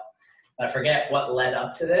Castell. I forget what led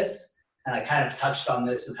up to this, and I kind of touched on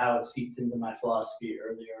this of how it seeped into my philosophy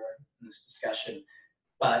earlier in this discussion.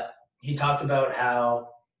 But he talked about how,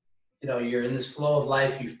 you know, you're in this flow of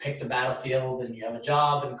life. You've picked a battlefield, and you have a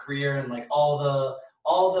job and career, and like all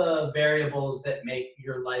the variables that make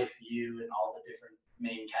your life you in all the different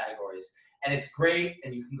main categories. And it's great,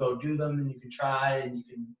 and you can go do them, and you can try, and you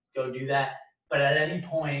can go do that. But at any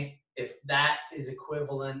point, if that is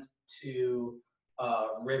equivalent to a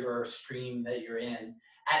river, stream that you're in,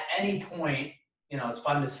 at any point, you know, it's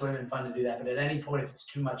fun to swim and fun to do that. But at any point, if it's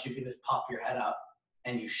too much, you can just pop your head up,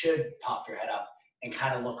 and you should pop your head up and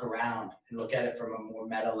kind of look around and look at it from a more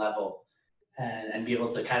meta level, and be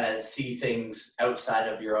able to kind of see things outside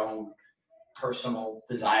of your own personal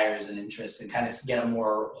desires and interests, and kind of get a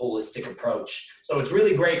more holistic approach. So it's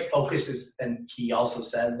really great. Focus is, and he also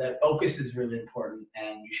said that focus is really important,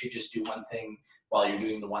 and you should just do one thing while you're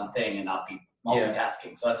doing the one thing and not be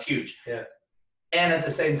multitasking. Yeah. So that's huge. Yeah. And at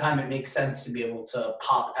the same time, it makes sense to be able to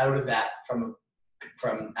pop out of that from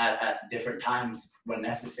at different times when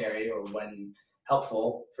necessary or when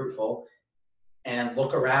helpful, fruitful, and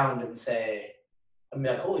look around and say, I'm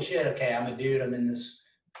like, holy shit, okay, I'm a dude, I'm in this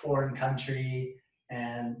foreign country,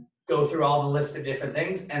 and go through all the list of different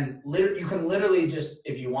things. And you can literally just,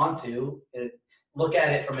 if you want to, look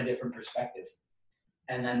at it from a different perspective.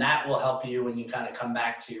 And then that will help you when you kind of come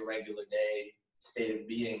back to your regular day state of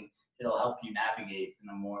being. It'll help you navigate in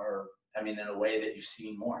a way that you've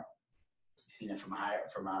seen more. You've seen it from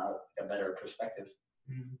a better perspective.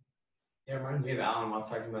 Mm-hmm. Yeah, it reminds me of Alan Watts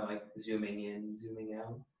talking about like zooming in, zooming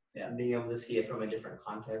out. Yeah. And being able to see it from a different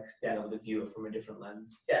context, being able to view it from a different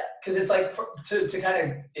lens. Yeah, because it's like to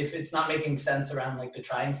kind of, if it's not making sense around like the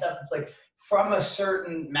trying stuff, it's like from a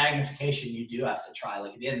certain magnification you do have to try.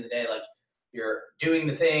 Like at the end of the day, like you're doing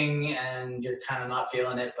the thing and you're kind of not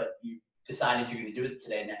feeling it, but you decided you're going to do it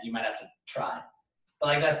today. Now you might have to try. But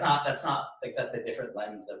like that's not like, that's a different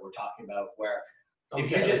lens that we're talking about, where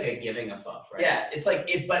if you're just like giving a fuck, right? Yeah, it's like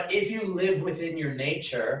but if you live within your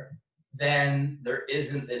nature, then there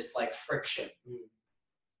isn't this like friction.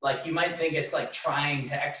 Like you might think it's like trying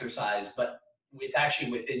to exercise, but it's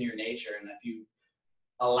actually within your nature. And if you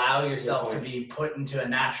allow yourself to be put into a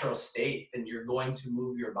natural state, then you're going to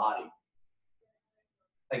move your body.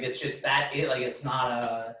 Like it's just that it's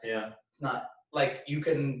not it's not like you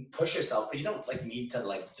can push yourself, but you don't like need to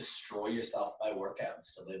like destroy yourself by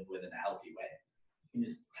workouts to live within a healthy way. You can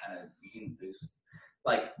just you can boost.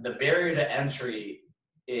 Like the barrier to entry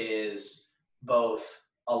is both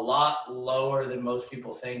a lot lower than most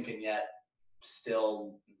people think, and yet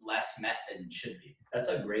still less met than it should be. That's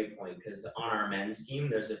a great point, because on our men's team,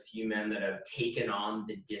 there's a few men that have taken on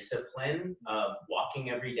the discipline of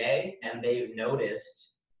walking every day, and they've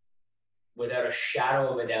noticed, without a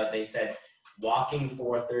shadow of a doubt, they said, walking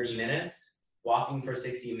for 30 minutes, walking for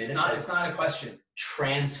 60 minutes. It's not a question.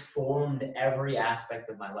 Transformed every aspect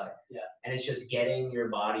of my life. Yeah. And it's just getting your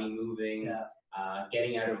body moving,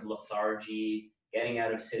 getting out of lethargy, getting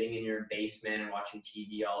out of sitting in your basement and watching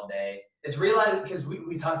TV all day. It's realizing, because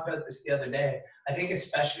we talked about this the other day, I think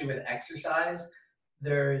especially with exercise,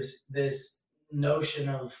 there's this notion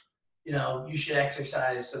of, you should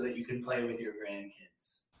exercise so that you can play with your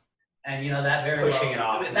grandkids. And that very pushing it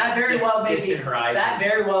off. That very well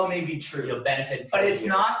may be true. You'll benefit from but it's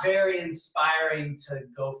not very inspiring to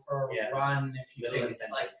go for a run if you think it's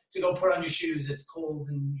like to go put on your shoes, it's cold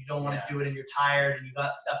and you don't want to do it and you're tired and you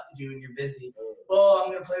got stuff to do and you're busy. well,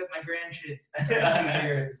 I'm gonna play with my grandkids for 2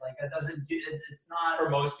 years. Like that doesn't do. It's not For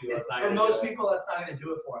most people, for most people, that's not gonna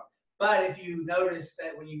do it for them. But if you notice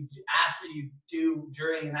that when you after you do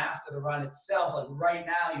during and after the run itself, like right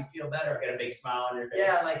now, you feel better. Get a big smile on your face.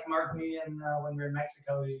 Yeah, like Mark, me, and when we were in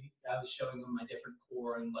Mexico, I was showing him my different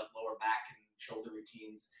core and like lower back and shoulder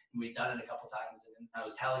routines, and we'd done it a couple times, and I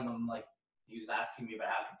was telling him like he was asking me about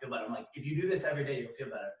how I can feel better. I'm like, if you do this every day, you'll feel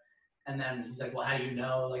better. And then he's like, well, how do you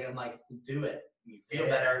know? Like I'm like, do it. You feel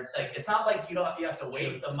better. Like it's not like you have to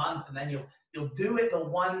wait a month and then you'll do it the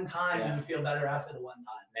one time and you feel better after the one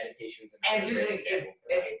time. Meditation's and here's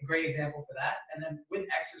a great example for that. And then with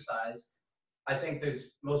exercise, I think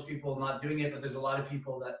there's most people not doing it, but there's a lot of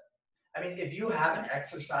people that, I mean, if you haven't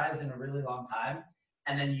exercised in a really long time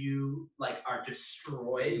and then you like are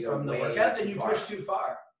destroyed from the workout, then you push too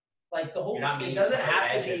far. Like the whole, it doesn't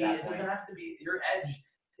have to be, your edge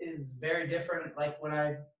is very different. Like when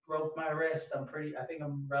I broke my wrist, I think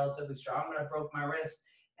I'm relatively strong, but I broke my wrist.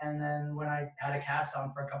 And then when I had a cast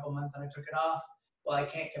on for a couple months and I took it off, well, I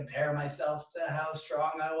can't compare myself to how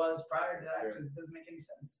strong I was prior to that because it doesn't make any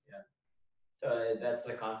sense. Yeah. So that's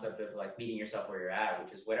the concept of like meeting yourself where you're at,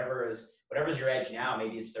 which is whatever's your edge now.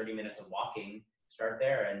 Maybe it's 30 minutes of walking. Start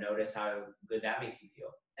there and notice how good that makes you feel.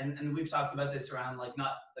 And we've talked about this around like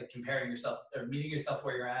not like comparing yourself or meeting yourself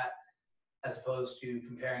where you're at, as opposed to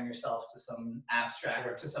comparing yourself to some abstract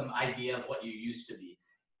or to some idea of what you used to be.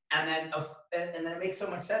 And then it makes so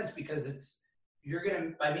much sense because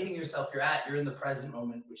by meeting yourself you're in the present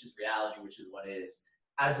moment, which is reality, which is what is,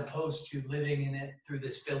 as opposed to living in it through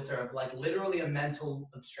this filter of like literally a mental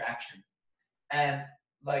abstraction. And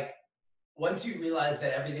like, once you realize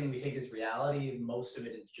that everything we think is reality, most of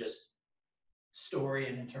it is just story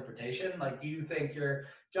and interpretation. Like you think you're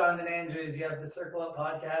Jonathan Andrews, you have the Circle Up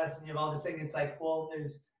podcast and you have all this thing. It's like, well,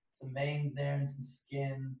 there's some veins there and some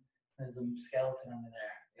skin. There's some skeleton under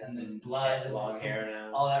there. And there's blood and long hair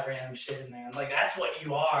now. All that random shit in there. And like, that's what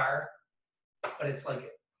you are. But it's like,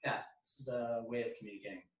 yeah, this is a way of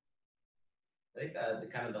communicating. I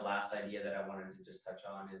think the last idea that I wanted to just touch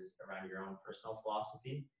on is around your own personal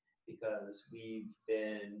philosophy, because we've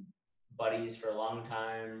been buddies for a long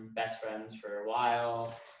time, best friends for a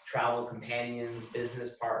while, travel companions,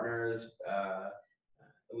 business partners.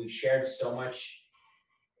 We've shared so much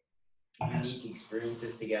unique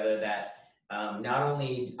experiences together that not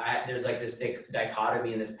only there's like this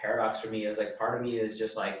dichotomy and this paradox for me. Is like part of me is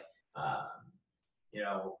just like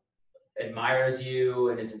admires you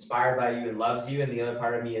and is inspired by you and loves you, and the other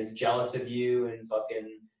part of me is jealous of you and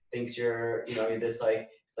fucking thinks you're this like,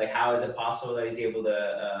 it's like, how is it possible that he's able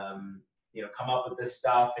to come up with this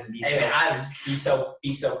stuff and be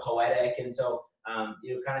so poetic. And so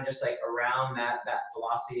kind of just like around that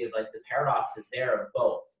philosophy of like the paradox is there of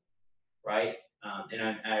both, right?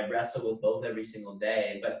 And I wrestle with both every single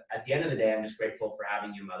day, but at the end of the day, I'm just grateful for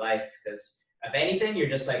having you in my life, because if anything, you're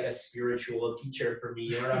just like a spiritual teacher for me.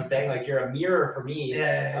 You know what I'm saying? Like you're a mirror for me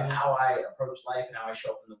of how I approach life and how I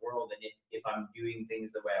show up in the world. And if I'm doing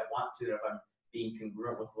things the way I want to, and if I'm being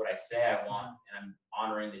congruent with what I say I want, and I'm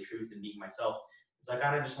honoring the truth and being myself. So I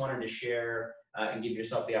kind of just wanted to share and give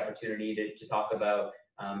yourself the opportunity to talk about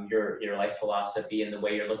your life philosophy and the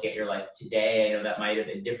way you're looking at your life today. I know that might have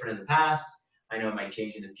been different in the past. I know it might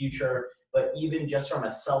change in the future, but even just from a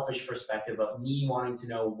selfish perspective of me wanting to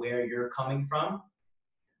know where you're coming from,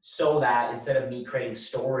 so that instead of me creating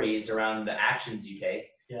stories around the actions you take,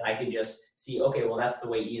 I can just see, okay, well, that's the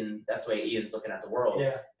way Ian's looking at the world.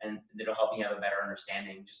 And it'll help me have a better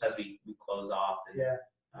understanding just as we close off. And,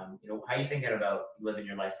 how are you thinking about living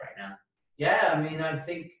your life right now? Yeah, I mean, I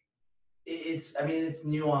think it's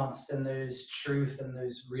nuanced, and there's truth, and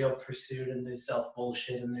there's real pursuit, and there's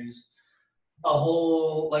self-bullshit, and there's a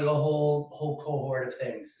whole cohort of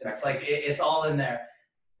things. And it's like, it's all in there.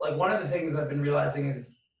 Like one of the things I've been realizing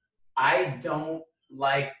is I don't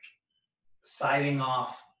like signing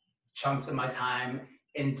off chunks of my time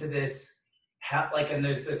into this, and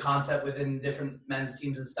there's the concept within different men's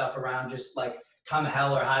teams and stuff around just like come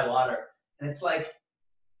hell or high water. And it's like,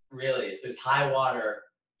 really, if there's high water,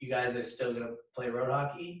 you guys are still going to play road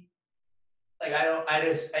hockey? Like, I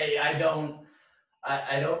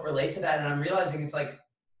don't relate to that. And I'm realizing it's like,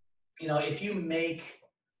 if you make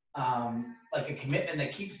like a commitment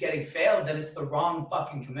that keeps getting failed, then it's the wrong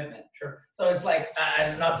fucking commitment. Sure. So it's like,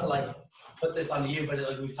 not to like put this onto you, but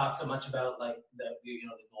like we've talked so much about like the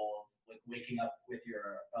goal of like waking up with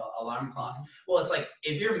your alarm clock. Well, it's like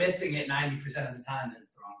if you're missing it 90% of the time, then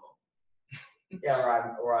it's the wrong goal.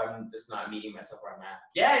 Yeah, or I'm just not meeting myself where I'm at.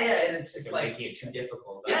 Yeah, and it's just They're like making it too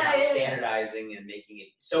difficult. Yeah, I'm not yeah. standardizing and making it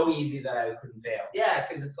so easy that I couldn't fail. Yeah,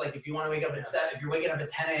 because it's like if you want to wake up at 7, if you're waking up at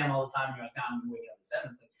 10 a.m. all the time, you're like, no, I'm gonna wake up at 7.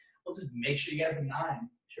 It's like, well, just make sure you get up at 9.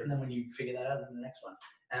 Sure. And then when you figure that out, then the next one.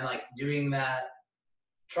 And like doing that,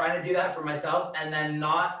 trying to do that for myself, and then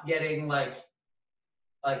not getting like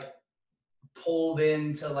pulled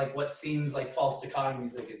into like what seems like false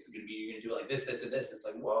dichotomies. Like it's gonna be you're gonna do it like this, this, or this. It's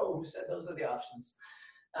like, whoa, who said those are the options?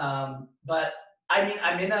 But I mean,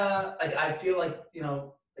 I'm in a like I feel like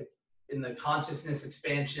like in the consciousness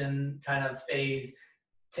expansion kind of phase,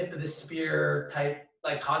 tip of the spear type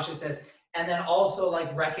like consciousness, and then also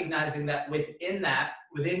like recognizing that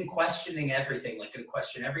within questioning everything, like gonna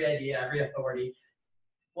question every idea, every authority.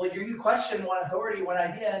 Well, you question one authority, one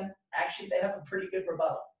idea, and actually they have a pretty good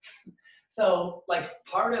rebuttal. So like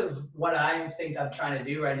part of what I think I'm trying to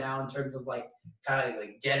do right now in terms of like kind of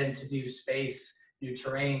like get into new space, new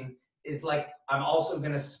terrain, is like I'm also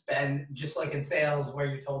going to spend, just like in sales where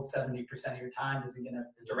you're told 70% of your time isn't going to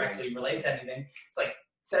directly relate to anything. It's like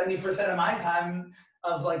 70% of my time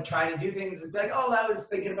of like trying to do things is like, oh, I was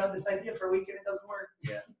thinking about this idea for a week and it doesn't work.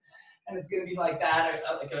 Yeah. And it's going to be like that,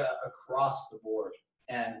 across the board.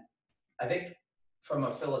 And I think from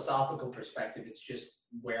a philosophical perspective, it's just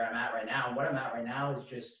where I'm at right now. What I'm at right now is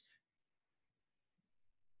just,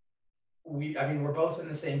 we're both in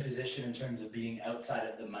the same position in terms of being outside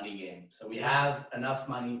of the money game. So we have enough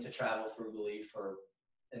money to travel frugally for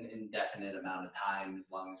an indefinite amount of time,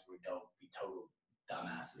 as long as we don't be total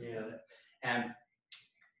dumbasses about it. And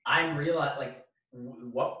I'm realizing, like,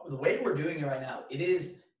 the way we're doing it right now, it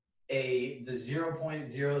is the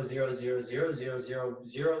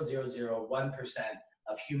 0.00000000001%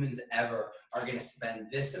 of humans ever are going to spend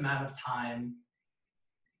this amount of time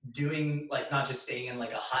doing, like, not just staying in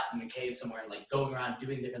like a hut in a cave somewhere and like going around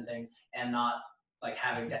doing different things and not like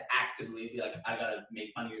having to actively be like, I gotta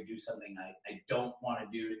make money or do something I don't want to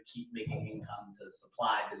do to keep making income to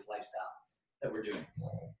supply this lifestyle that we're doing.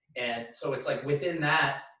 And so it's like within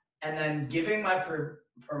that, and then giving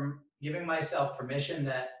myself permission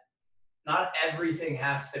that not everything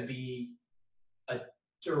has to be a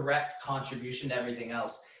direct contribution to everything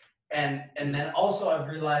else. And then also I've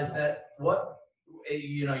realized that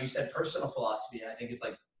you said personal philosophy. I think it's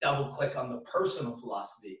like double click on the personal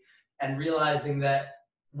philosophy and realizing that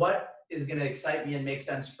what is going to excite me and make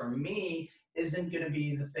sense for me isn't going to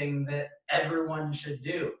be the thing that everyone should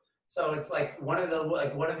do. So it's like one of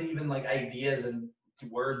the even like ideas and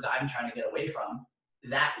words I'm trying to get away from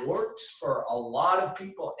that works for a lot of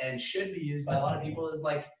people and should be used by a lot of people is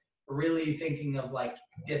like really thinking of like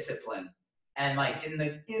discipline and like in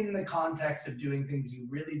the context of doing things you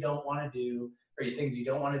really don't want to do or things you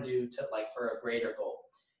don't want to do to like for a greater goal.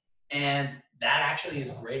 And that actually is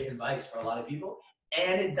great advice for a lot of people.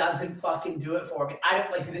 And it doesn't fucking do it for me. I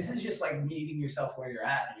don't like, this is just like meeting yourself where you're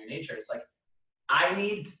at in your nature. It's like, I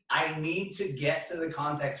need to get to the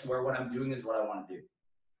context where what I'm doing is what I want to do.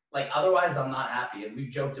 Like, otherwise I'm not happy. And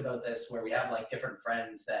we've joked about this where we have like different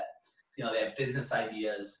friends that, they have business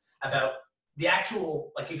ideas about the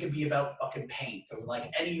actual, like it could be about fucking paint or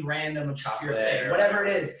like any random obscure thing, whatever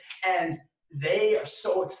it is. And they are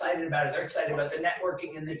so excited about it. They're excited about the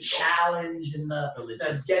networking and the challenge and the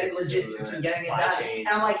getting logistics and getting it done. And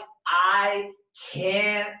I'm like, I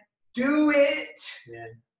can't do it. Yeah.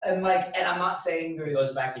 And I'm not saying it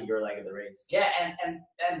goes back to your leg of the race. Yeah, and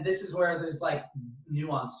this is where there's like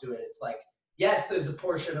nuance to it. It's like, yes, there's a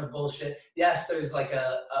portion of bullshit. Yes, there's like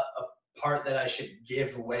a part that I should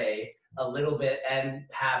give away a little bit and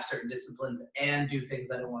have certain disciplines and do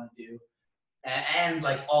things I don't want to do and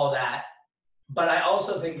like all that. But I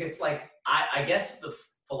also think it's like, I guess the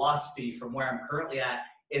philosophy from where I'm currently at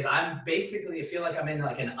is I feel like I'm in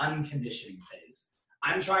like an unconditioning phase.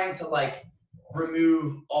 I'm trying to like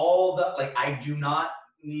remove all the, like, I do not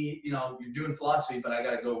need, you're doing philosophy, but I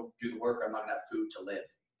got to go do the work or I'm not going to have food to live.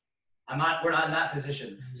 We're not in that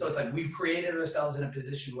position. So it's like, we've created ourselves in a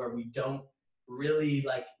position where we don't really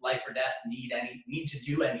like life or death need to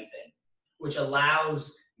do anything, which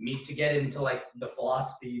allows me to get into like the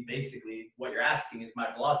philosophy. Basically what you're asking is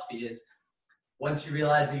my philosophy is once you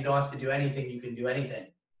realize that you don't have to do anything, you can do anything.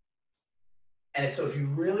 And so if you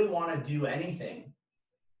really want to do anything,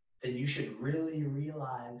 then you should really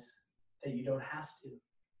realize that you don't have to.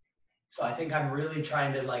 So I think I'm really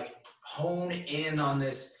trying to like hone in on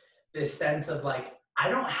this sense of like, I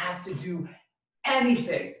don't have to do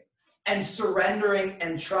anything. And surrendering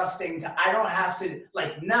and trusting to, I don't have to,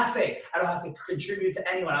 like, nothing. I don't have to contribute to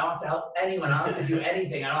anyone. I don't have to help anyone. I don't have to do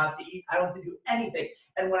anything. I don't have to eat. I don't have to do anything.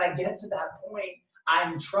 And when I get to that point,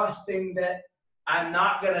 I'm trusting that I'm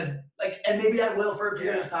not gonna and maybe I will for a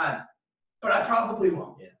period of time, but I probably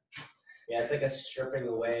won't. Yeah, it's like a stripping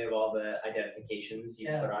away of all the identifications you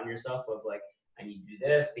put on yourself of like, I need to do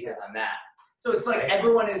this because I'm that. So it's like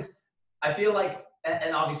everyone is, I feel like,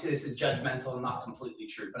 and obviously this is judgmental and not completely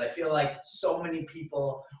true, but I feel like so many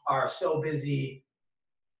people are so busy.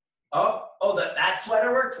 That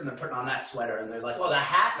sweater works, and they're putting on that sweater, and they're like, oh, that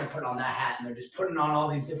hat, and they're putting on that hat, and they're just putting on all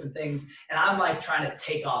these different things. And I'm like trying to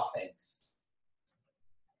take off things.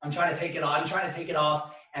 I'm trying to take it off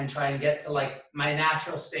and try and get to like my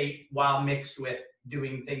natural state while mixed with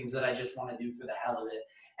doing things that I just want to do for the hell of it.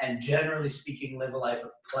 And generally speaking, live a life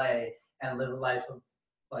of play and live a life of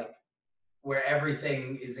like where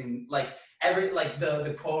everything is in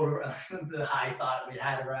the quote, the high thought we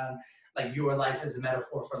had around like your life is a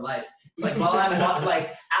metaphor for life. It's like, well, I'm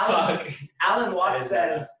like Alan Watts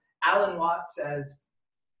says,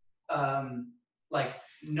 like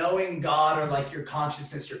knowing God or like your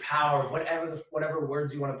consciousness, your power, whatever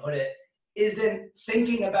words you want to put it, isn't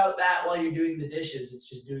thinking about that while you're doing the dishes. It's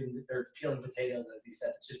just peeling potatoes, as he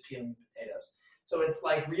said. It's just peeling potatoes. So it's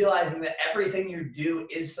like realizing that everything you do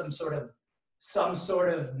is some sort of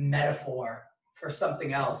metaphor for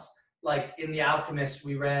something else. Like in The Alchemist,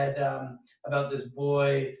 we read about this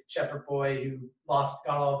shepherd boy who got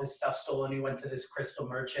all of his stuff stolen. He went to this crystal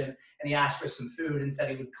merchant and he asked for some food and said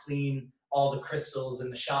he would clean all the crystals in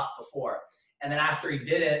the shop before. And then after he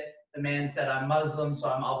did it, the man said, I'm Muslim, so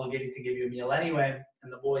I'm obligated to give you a meal anyway.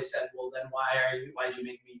 And the boy said, well, then why'd you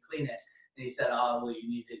make me clean it? And he said, oh, well,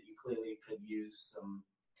 you clearly could use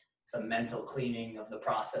some mental cleaning of the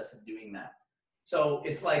process of doing that. So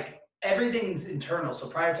it's like everything's internal. So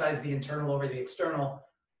prioritize the internal over the external,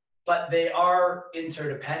 but they are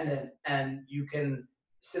interdependent, and you can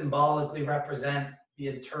symbolically represent the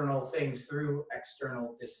internal things through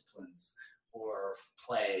external disciplines or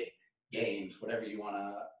play, games, whatever you want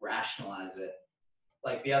to rationalize it.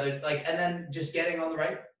 And then just getting on the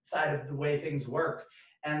right side of the way things work.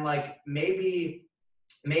 And like maybe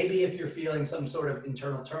if you're feeling some sort of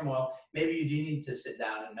internal turmoil, maybe you do need to sit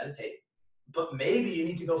down and meditate. But maybe you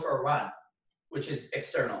need to go for a run, which is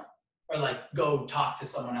external, or like go talk to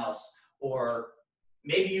someone else, or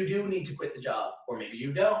maybe you do need to quit the job, or maybe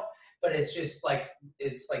you don't. But it's just like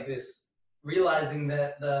this realizing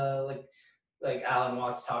that like Alan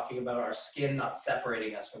Watts talking about our skin not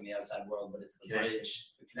separating us from the outside world, but it's the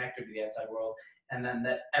bridge, the connector to the outside world. And then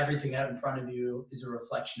that everything out in front of you is a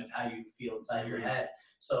reflection of how you feel inside your head.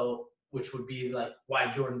 So, which would be like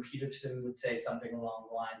why Jordan Peterson would say something along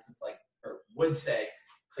the lines of would say,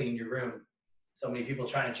 clean your room. So many people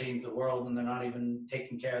trying to change the world and they're not even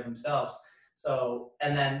taking care of themselves. So,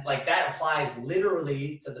 and then like that applies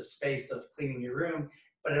literally to the space of cleaning your room,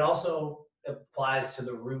 but it also applies to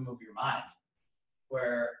the room of your mind.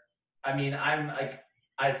 Where, I mean, I'm like,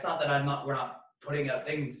 it's not that we're not putting out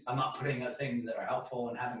things, I'm not putting out things that are helpful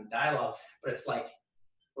and having dialogue, but it's like,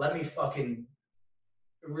 let me fucking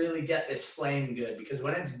really get this flame good, because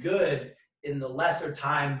when it's good, in the lesser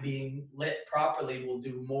time being lit properly will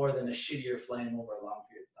do more than a shittier flame over a long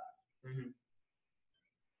period of time. Mm-hmm.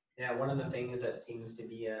 Yeah, one of the things that seems to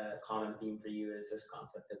be a common theme for you is this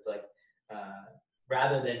concept of like,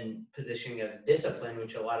 rather than positioning as discipline,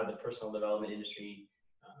 which a lot of the personal development industry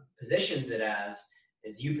positions it as,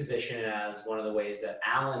 is you position it as one of the ways that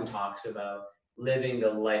Alan talks about living the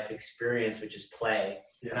life experience, which is play.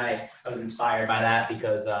 Yeah. And I was inspired by that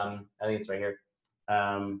because I think it's right here.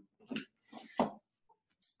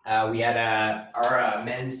 We had our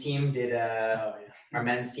men's team did an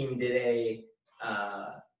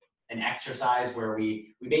exercise where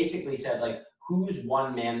we basically said like, who's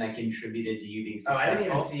one man that contributed to you being successful? I didn't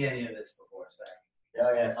even see any of this before, sorry.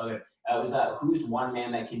 Oh yeah, it's all good. It was who's one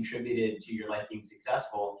man that contributed to your life being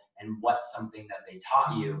successful, and what's something that they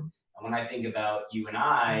taught you? And when I think about you and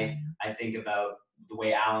I think about the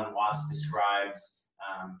way Alan Watts describes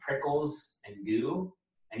prickles and goo.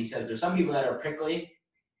 And he says there's some people that are prickly,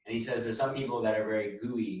 and he says there's some people that are very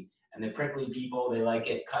gooey. And the prickly people, they like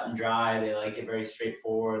it cut and dry. They like it very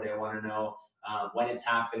straightforward. They want to know when it's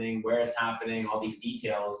happening, where it's happening, all these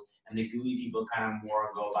details. And the gooey people kind of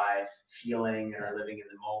more go by feeling or living in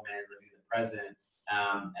the moment, living in the present.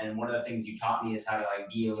 And one of the things you taught me is how to like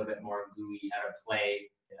be a little bit more gooey, how to play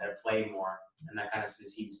more. And that kind of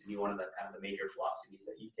seems to be one of the kind of the major philosophies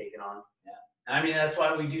that you've taken on. Yeah. I mean, that's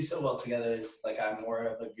why we do so well together. It's like I'm more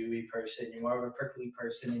of a gooey person, you're more of a prickly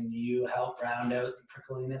person, and you help round out the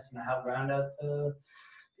prickliness and I help round out the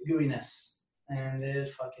gooiness. And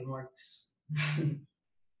it fucking works.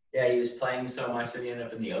 Yeah, he was playing so much that he ended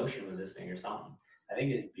up in the ocean with this thing or something. I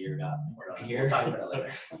think his beer got poured on. Beer? We'll talk about it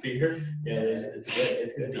later. Beer? Yeah, it's good.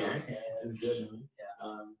 It's His good. beer. Man. Yeah, It's good. Man.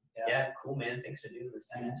 Yeah, cool, man. Thanks for doing this.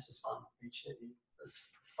 Man. This was fun. Appreciate you. This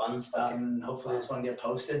fun stuff. Fucking, hopefully this one get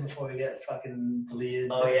posted before we get fucking deleted.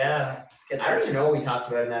 Oh yeah. Let's get I don't that even know what we talked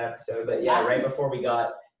about in that episode, but yeah, right before we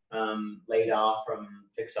got laid off from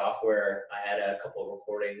Fix Software, I had a couple of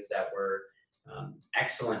recordings that were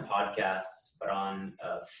excellent podcasts, but on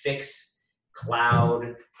Fix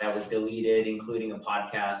Cloud that was deleted, including a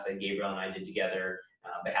podcast that Gabriel and I did together.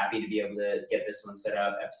 But happy to be able to get this one set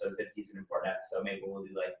up. Episode 50 is an important episode. Maybe we'll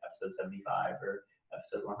do like episode 75 or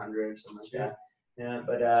episode 100 or something like that. Yeah,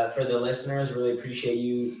 but for the listeners, really appreciate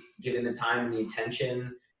you giving the time and the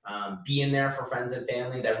attention, being there for friends and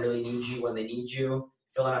family that really need you when they need you,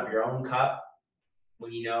 filling up your own cup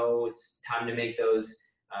when you know it's time to make those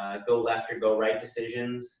go left or go right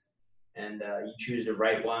decisions, and you choose the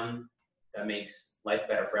right one that makes life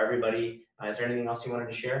better for everybody. Is there anything else you wanted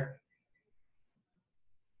to share?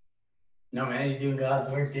 No, man, you're doing God's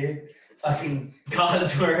work, dude. Fucking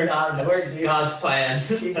God's word. God's work, dude. God's plan.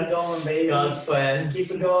 Keep it going, baby. God's plan.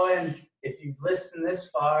 Keep it going. If you've listened this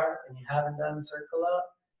far and you haven't done Circle Up,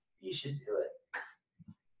 you should do it.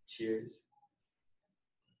 Cheers.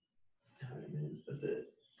 All right, man. That's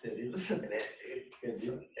it. That's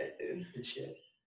it, dude. Good shit.